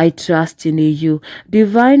 I trust in you.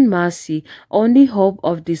 Divine mercy, only hope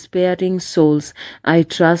of despairing souls, I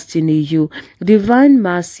trust in you. Divine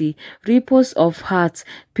mercy, repose of hearts,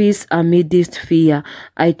 peace amidst fear,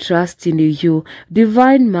 I trust in you.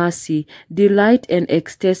 Divine mercy, delight and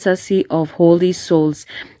ecstasy of holy souls,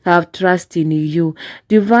 have trust in you.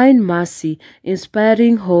 Divine mercy,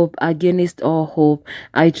 inspiring hope against all hope,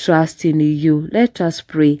 I trust in you. Let us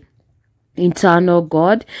pray. Eternal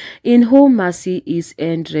God, in whom mercy is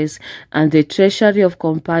endless and the treasury of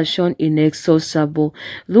compassion inexhaustible,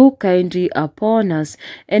 look kindly upon us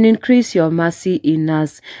and increase your mercy in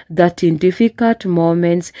us, that in difficult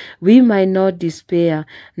moments we might not despair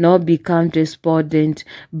nor become despondent,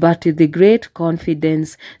 but with the great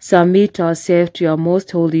confidence submit ourselves to your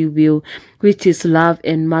most holy will, which is love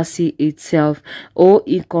and mercy itself. O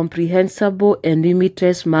incomprehensible and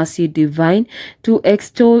limitless mercy divine, to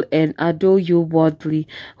extol and adore you worthily.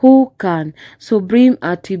 Who can? Supreme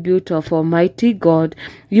attribute of Almighty God,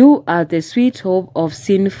 you are the sweet hope of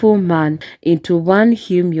sinful man. Into one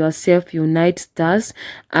hymn yourself unite stars,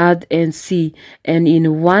 earth and sea, and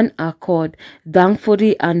in one accord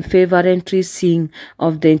thankfully and fervently sing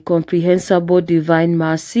of the incomprehensible divine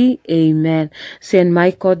mercy. Amen. Saint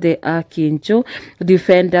Michael the Archangel,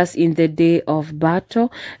 defend us in the day of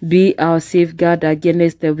battle. Be our safeguard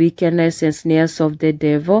against the wickedness and snares of the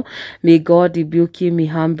devil. May God rebuke him, we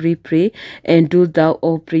humbly pray. And do thou,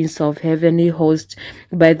 O Prince of heavenly hosts,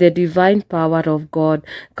 by the divine power of God,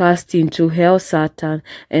 cast into hell Satan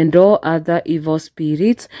and all other evil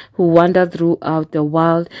spirits who wander throughout the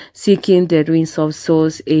world, seeking the ruins of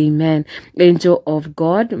souls. Amen. Angel of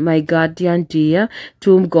God, my guardian dear,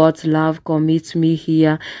 to whom God's love commits me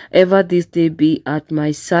here, ever this day be at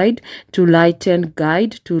my side, to light and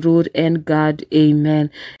guide, to rule and guard.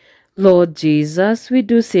 Amen. Lord Jesus, we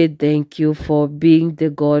do say thank you for being the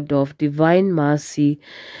God of divine mercy.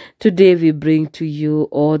 Today we bring to you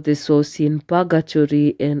all the souls in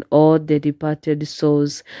purgatory and all the departed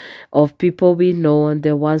souls of people we know and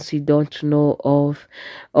the ones we don't know of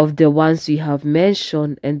the ones we have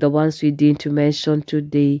mentioned and the ones we didn't mention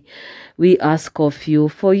today. We ask of you,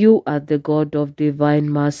 for you are the God of divine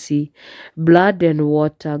mercy. Blood and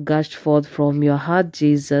water gushed forth from your heart,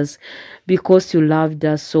 Jesus, because you loved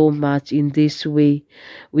us so much in this way.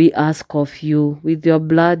 We ask of you, with your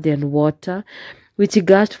blood and water, which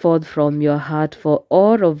gushed forth from your heart for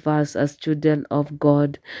all of us as children of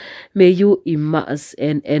God. May you immerse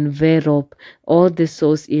and envelop all the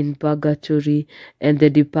souls in purgatory and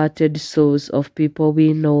the departed souls of people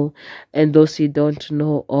we know and those we don't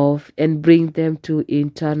know of, and bring them to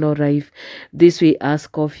eternal life. This we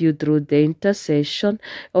ask of you through the intercession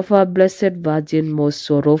of our Blessed Virgin, most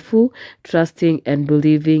sorrowful, trusting and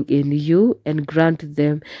believing in you, and grant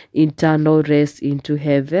them eternal rest into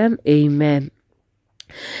heaven. Amen.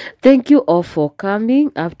 Thank you all for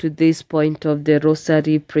coming up to this point of the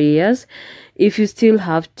Rosary prayers. If you still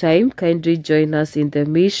have time, kindly join us in the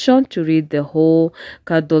mission to read the whole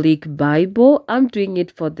Catholic Bible. I'm doing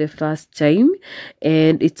it for the first time,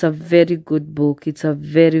 and it's a very good book. It's a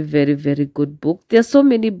very, very, very good book. There are so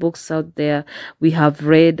many books out there we have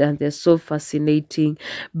read, and they're so fascinating.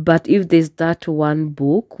 But if there's that one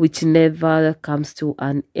book which never comes to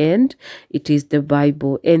an end, it is the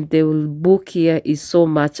Bible. And the book here is so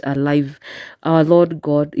much alive. Our Lord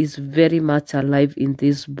God is very much alive in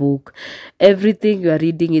this book. Everything you are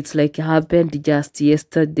reading, it's like it happened just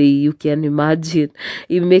yesterday. You can imagine.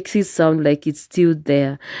 It makes it sound like it's still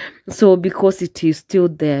there. So because it is still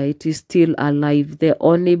there, it is still alive. The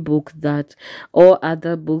only book that all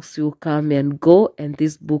other books will come and go, and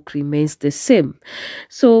this book remains the same.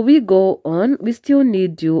 So we go on. We still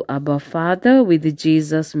need you, Abba Father, with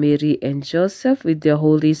Jesus, Mary, and Joseph, with the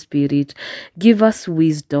Holy Spirit. Give us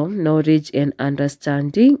wisdom, knowledge, and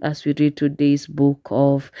understanding as we read today's book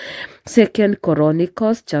of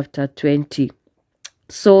 2CHRONICLES chapter 20.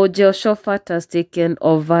 So Jehoshaphat has taken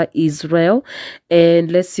over Israel,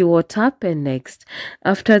 and let's see what happened next.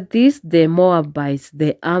 After this, the Moabites,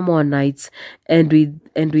 the Ammonites, and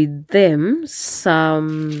with them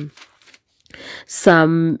some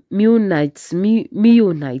Meunites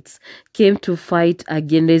came to fight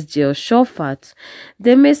against Jehoshaphat.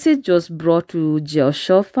 The message was brought to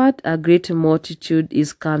Jehoshaphat: a great multitude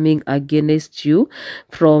is coming against you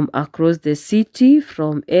from across the city.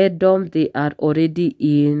 From Edom, they are already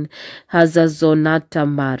in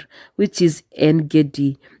Hazazon-Tamar, which is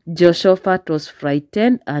En-Gedi. Jehoshaphat was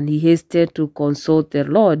frightened, and he hastened to consult the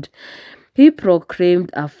Lord. He proclaimed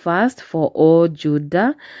a fast for all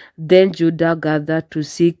Judah. Then Judah gathered to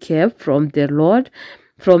seek help from the Lord.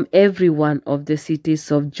 From every one of the cities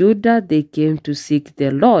of Judah, they came to seek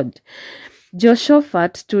the Lord.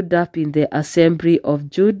 Jehoshaphat stood up in the assembly of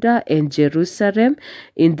Judah and Jerusalem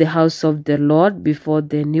in the house of the Lord before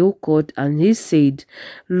the new court, and he said,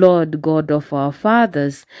 Lord God of our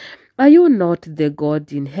fathers, are you not the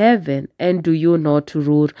God in heaven, and do you not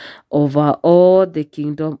rule over all the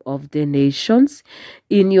kingdom of the nations?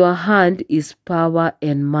 In your hand is power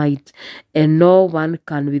and might, and no one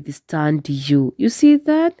can withstand you. You see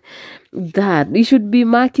that? We should be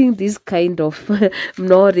marking this kind of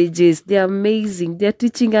knowledges. They're amazing. They're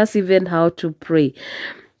teaching us even how to pray.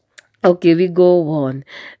 Okay, we go on.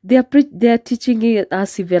 They are teaching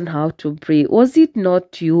us even how to pray. Was it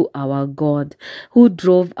not you, our God, who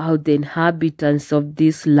drove out the inhabitants of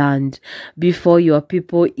this land before your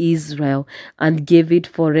people Israel and gave it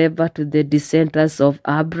forever to the descendants of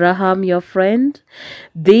Abraham, your friend?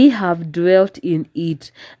 They have dwelt in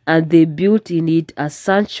it, and they built in it a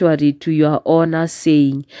sanctuary to your honor,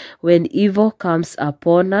 saying, when evil comes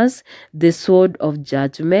upon us, the sword of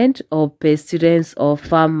judgment, or pestilence, or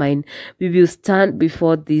famine, we will stand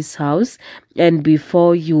before this house and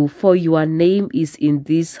before you, for your name is in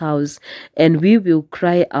this house, and we will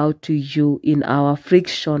cry out to you in our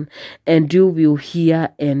affliction, and you will hear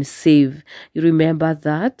and save. You remember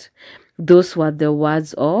that? Those were the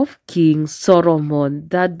words of King Solomon.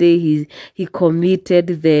 That day he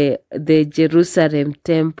committed the Jerusalem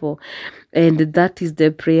temple. And that is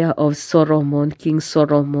the prayer of Solomon, King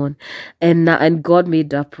Solomon. And God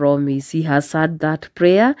made a promise. He has heard that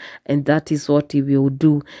prayer, and that is what he will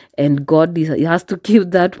do. And he has to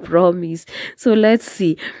keep that promise. So let's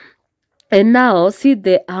see. And now see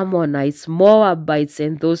the Ammonites, Moabites,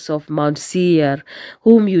 and those of Mount Seir,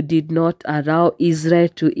 whom you did not allow Israel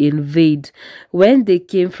to invade when they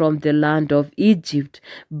came from the land of Egypt,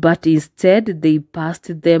 but instead they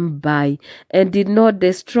passed them by and did not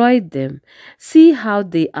destroy them. See how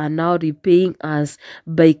they are now repaying us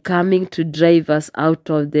by coming to drive us out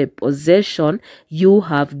of the possession you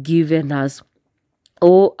have given us.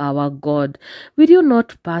 O our God, will you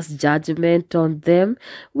not pass judgment on them?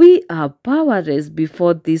 We are powerless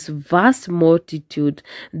before this vast multitude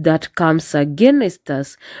that comes against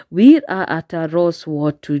us. We are at a loss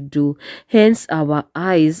what to do, hence our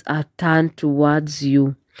eyes are turned towards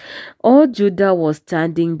you. All Judah was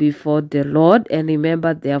standing before the Lord, and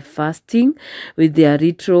remember their fasting with their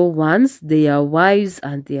little ones, their wives,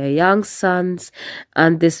 and their young sons.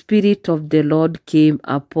 And the Spirit of the Lord came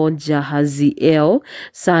upon Jahaziel,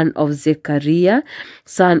 son of Zechariah,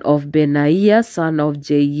 son of Benaiah, son of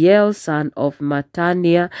Jael, son of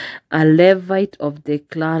Mattaniah, a Levite of the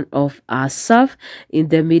clan of Asaph, in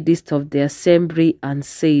the midst of the assembly, and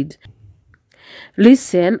said,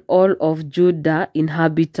 listen, all of Judah,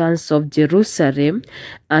 inhabitants of Jerusalem,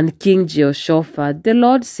 and King Jehoshaphat, the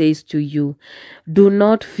Lord says to you, do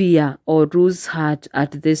not fear or lose heart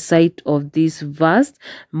at the sight of this vast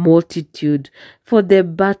multitude, for the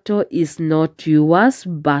battle is not yours,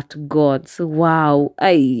 but God's. Wow.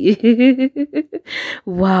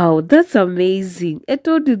 Wow, that's amazing. I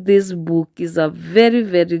told you this book is a very,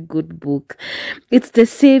 very good book. It's the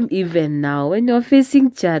same even now. When you're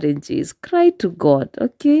facing challenges, cry to God,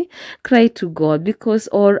 okay? Cry to God, because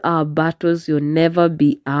all our battles will never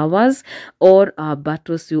be ours. All our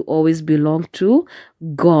battles will always belong to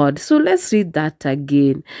God. So let's read that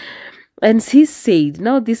again. And he said,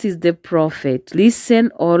 now this is the prophet,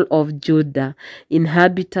 listen, all of Judah,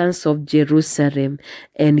 inhabitants of Jerusalem,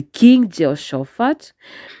 and King Jehoshaphat,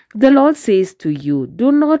 the Lord says to you,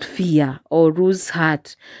 do not fear or lose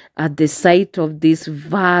heart at the sight of this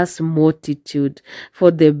vast multitude,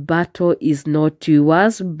 for the battle is not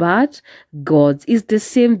yours, but God's. It's the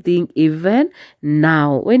same thing even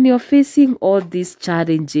now. When you're facing all these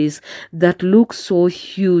challenges that look so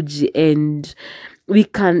huge, and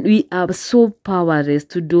we are so powerless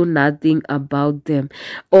to do nothing about them,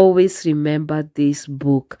 always remember this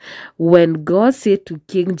book. When God said to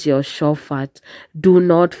King Jehoshaphat, do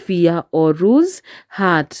not fear or lose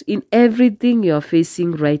heart in everything you're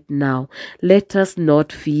facing right now, let us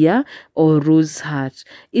not fear or lose heart.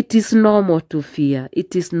 It is normal to fear.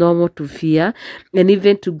 It is normal to fear, and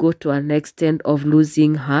even to go to an extent of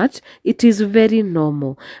losing heart. It is very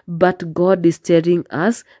normal, but God is telling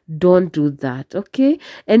us, don't do that, okay?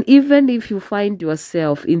 And even if you find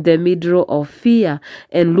yourself in the middle of fear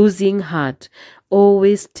and losing heart,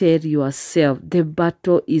 always tell yourself, the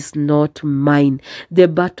battle is not mine. The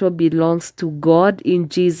battle belongs to God in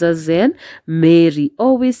Jesus and Mary.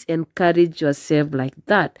 Always encourage yourself like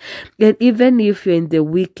that. And even if you're in the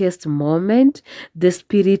weakest moment, the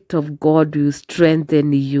Spirit of God will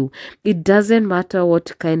strengthen you. It doesn't matter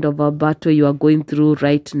what kind of a battle you are going through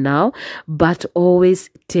right now, but always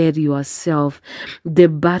tell yourself, the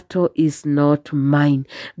battle is not mine.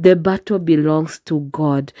 The battle belongs to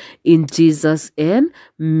God in Jesus and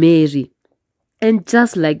Mary. And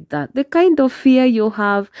just like that, the kind of fear you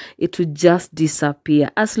have, it will just disappear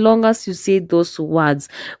as long as you say those words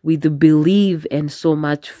with belief and so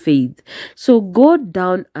much faith. So go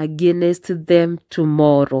down against them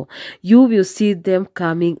tomorrow. You will see them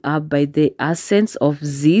coming up by the ascents of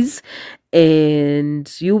Ziz, and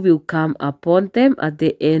you will come upon them at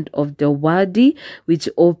the end of the wadi, which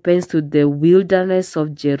opens to the wilderness of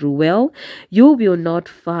Jeruel. You will not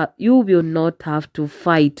have to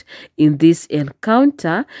fight in this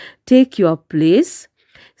encounter. Take your place,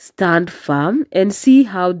 stand firm, and see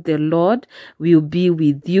how the Lord will be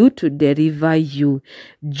with you to deliver you,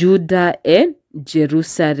 Judah and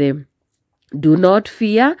Jerusalem. Do not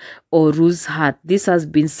fear or lose heart. This has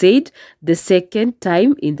been said the second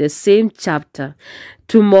time in the same chapter.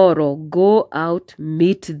 Tomorrow, go out,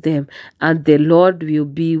 meet them, and the Lord will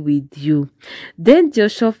be with you. Then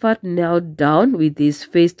Jehoshaphat knelt down with his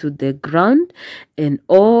face to the ground, and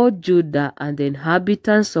all Judah and the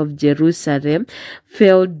inhabitants of Jerusalem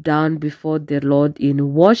fell down before the Lord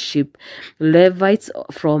in worship. Levites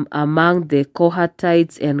from among the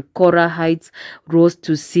Kohathites and Korahites rose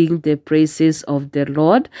to sing the praises of the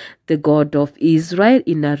Lord, the God of Israel,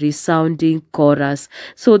 in a resounding chorus.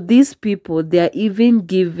 So these people, they are even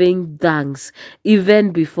giving thanks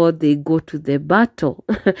even before they go to the battle.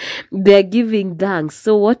 They are giving thanks.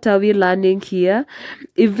 So what are we learning here?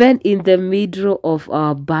 Even in the middle of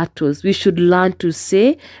our battles, we should learn to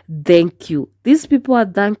say thank you. These people are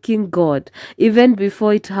thanking God even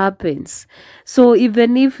before it happens. So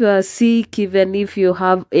even if you are sick, even if you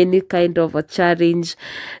have any kind of a challenge,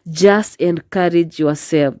 just encourage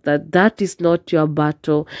yourself that that is not your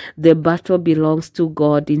battle. The battle belongs to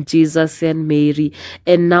God in Jesus and Mary.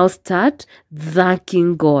 And now start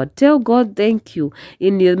thanking God. Tell God thank you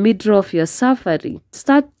in the middle of your suffering.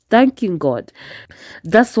 Start thanking God.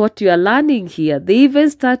 That's what you are learning here. They even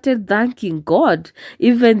started thanking God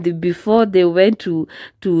even before they went to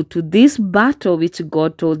this battle which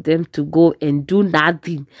God told them to go and do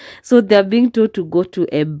nothing. So they are being told to go to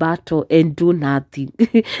a battle and do nothing.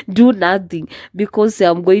 Do nothing, because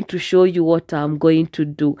I'm going to show you what I'm going to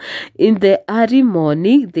do. In the early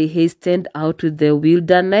morning, they hastened out to the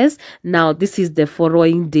wilderness. Now, this is the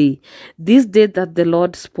following day. This day that the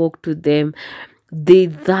Lord spoke to them, they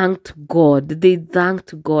thanked God. They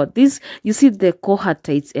thanked God. This, you see, the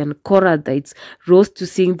Kohathites and Korathites rose to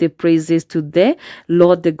sing the praises to the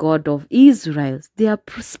Lord, the God of Israel. They are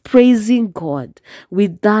praising God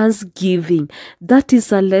with thanksgiving. That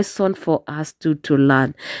is a lesson for us to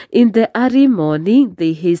learn. In the early morning,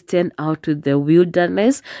 they hastened out to the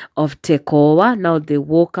wilderness of Tekoa. Now they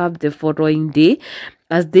woke up the following day.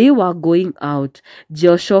 As they were going out,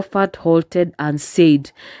 Jehoshaphat halted and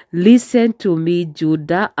said, "Listen to me,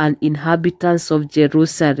 Judah and inhabitants of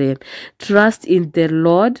Jerusalem. Trust in the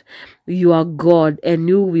Lord your God, and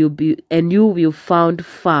you will found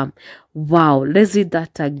firm." Wow, let's read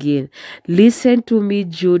that again. Listen to me,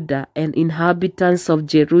 Judah and inhabitants of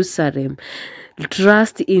Jerusalem.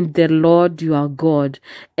 Trust in the Lord your God,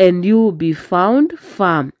 and you will be found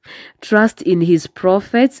firm. Trust in his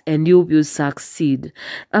prophets, and you will succeed.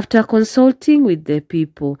 After consulting with the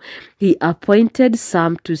people, he appointed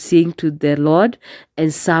some to sing to the Lord,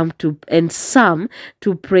 and some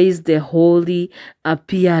to praise the holy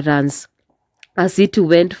appearance. As it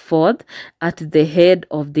went forth at the head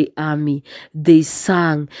of the army, they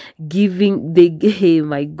sang,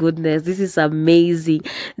 my goodness, this is amazing.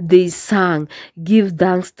 They sang, "Give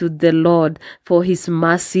thanks to the Lord, for his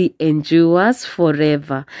mercy endures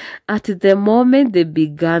forever." At the moment they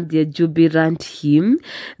began their jubilant hymn,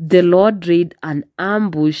 the Lord laid an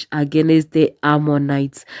ambush against the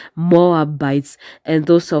Ammonites, Moabites, and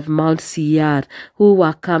those of Mount Seir who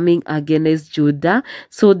were coming against Judah,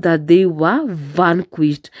 so that they were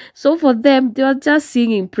vanquished. So for them, they were just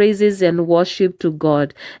singing praises and worship to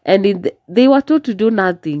God, and they were told to do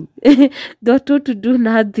nothing. They were told to do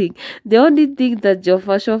nothing. The only thing that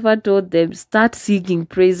Jehoshaphat told them, start singing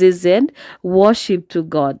praises and worship to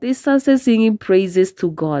God. They started singing praises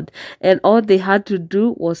to God, and all they had to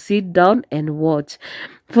do was sit down and watch.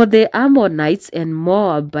 For the Ammonites and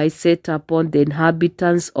Moabites set upon the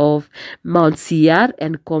inhabitants of Mount Seir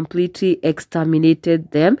and completely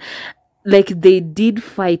exterminated them. Like they did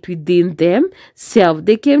fight within themselves.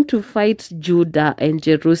 They came to fight Judah and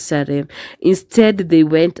Jerusalem. Instead, they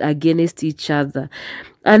went against each other.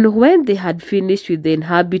 And when they had finished with the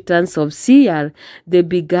inhabitants of Seir, they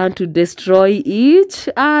began to destroy each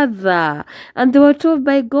other. And they were told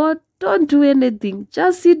by God, don't do anything.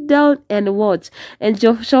 Just sit down and watch. And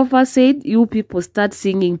Jehoshaphat said, you people start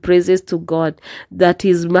singing praises to God, that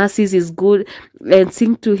his mercies is good, and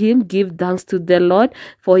sing to him, give thanks to the Lord,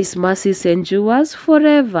 for his mercies endures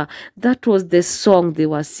forever. That was the song they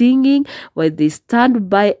were singing when they stand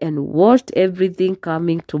by and watched everything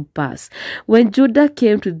coming to pass. When Judah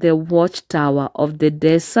came to the watchtower of the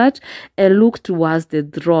desert and looked towards the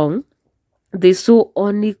throng, They saw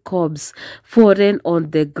only corpses fallen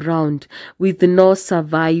on the ground with no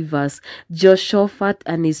survivors. Jehoshaphat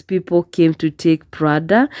and his people came to take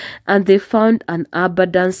plunder, and they found an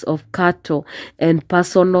abundance of cattle and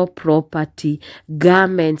personal property,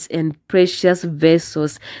 garments and precious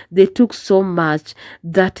vessels. They took so much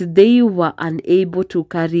that they were unable to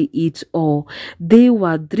carry it all. They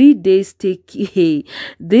were 3 days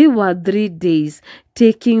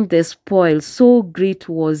taking the spoil, so great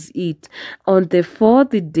was it. On the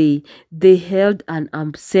 4th day, they held an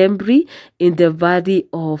assembly in the valley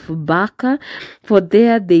of Baca, for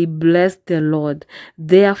there they blessed the Lord.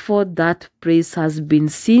 Therefore that place has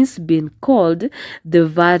since been called the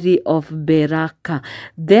valley of Beraka.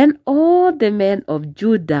 Then all the men of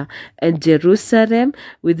Judah and Jerusalem,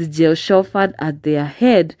 with Jehoshaphat at their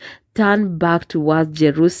head, turned back towards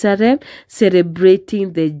Jerusalem,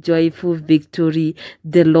 celebrating the joyful victory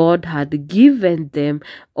the Lord had given them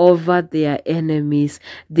over their enemies.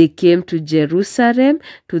 They came to Jerusalem,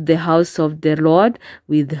 to the house of the Lord,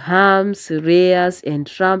 with harps, lyres, and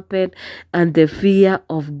trumpet, and the fear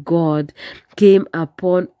of God came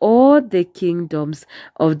upon all the kingdoms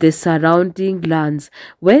of the surrounding lands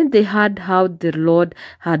when they heard how the Lord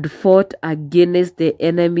had fought against the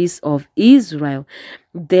enemies of Israel.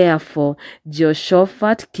 Therefore,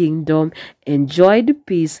 Jehoshaphat's kingdom enjoyed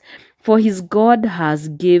peace, for his God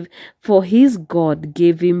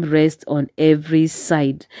gave him rest on every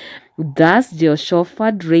side. Thus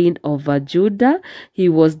Jehoshaphat reigned over Judah. He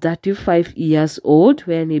was 35 years old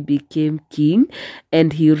when he became king,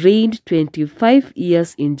 and he reigned 25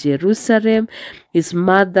 years in Jerusalem. His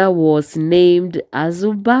mother was named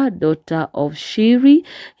Azubah, daughter of Shiri.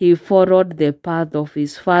 He followed the path of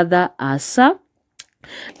his father Asa,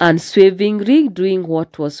 unswervingly doing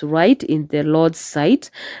what was right in the Lord's sight,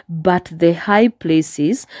 but the high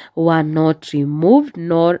places were not removed,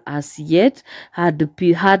 nor as yet had the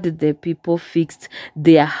people fixed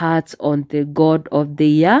their hearts on the God of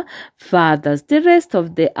their fathers. The rest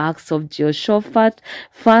of the acts of Jehoshaphat,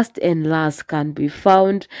 first and last, can be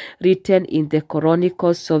found written in the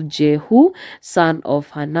Chronicles of Jehu, son of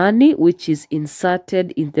Hanani, which is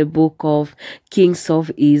inserted in the book of Kings of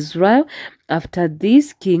Israel. After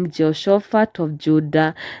this, King Jehoshaphat of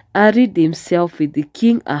Judah allied himself with the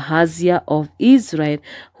King Ahaziah of Israel,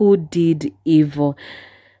 who did evil.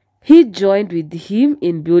 He joined with him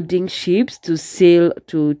in building ships to sail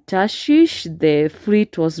to Tarshish. The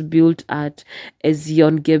fleet was built at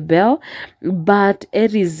Ezion-Geber, but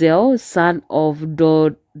Erizel, son of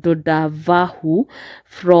Dodavahu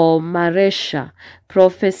from Maresha,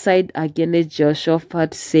 prophesied against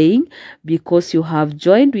Jehoshaphat, saying, "Because you have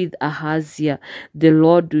joined with Ahaziah, the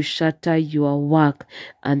Lord will shatter your work."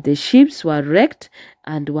 And the ships were wrecked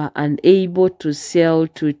and were unable to sail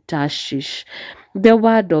to Tarshish. The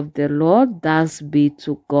word of the Lord. Thanks be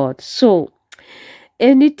to God. So,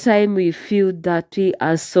 anytime we feel that we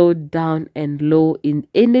are so down and low in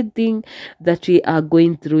anything that we are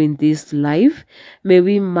going through in this life, may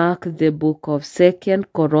we mark the book of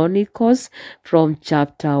 2 Chronicles from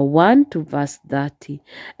chapter 1 to verse 30.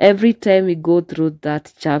 Every time we go through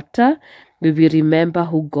that chapter, we will remember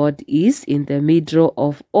who God is in the middle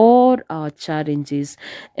of all our challenges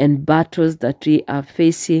and battles that we are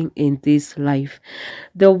facing in this life.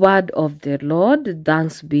 The word of the Lord.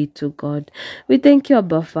 Thanks be to God. We thank you,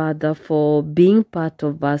 Abba Father, for being part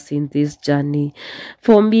of us in this journey.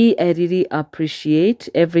 For me, I really appreciate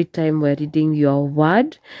every time we're reading your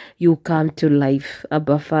word, you come to life.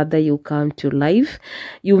 Abba Father, you come to life.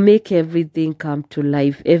 You make everything come to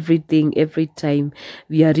life. Everything, every time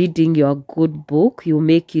we are reading your good book, you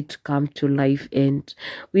make it come to life, and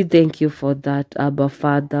we thank you for that, Abba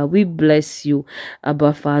Father. We bless you,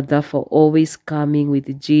 Abba Father, for always coming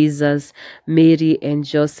with Jesus, Mary, and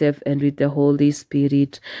Joseph, and with the Holy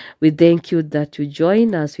Spirit. We thank you that you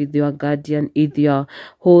join us with your guardian, with your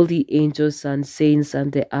holy angels and saints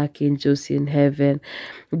and the archangels in heaven,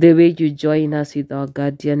 the way you join us with our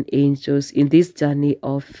guardian angels in this journey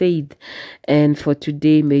of faith. And for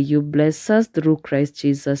today, may you bless us through Christ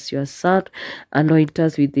Jesus, your Son. Anoint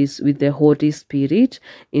us with the Holy Spirit,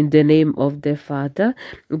 in the name of the Father,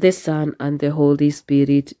 the Son, and the Holy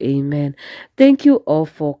Spirit. Amen. Thank you all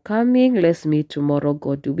for coming. Let's meet tomorrow,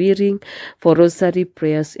 God willing, for Rosary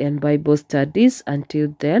prayers and Bible studies.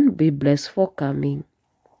 Until then, be blessed for coming.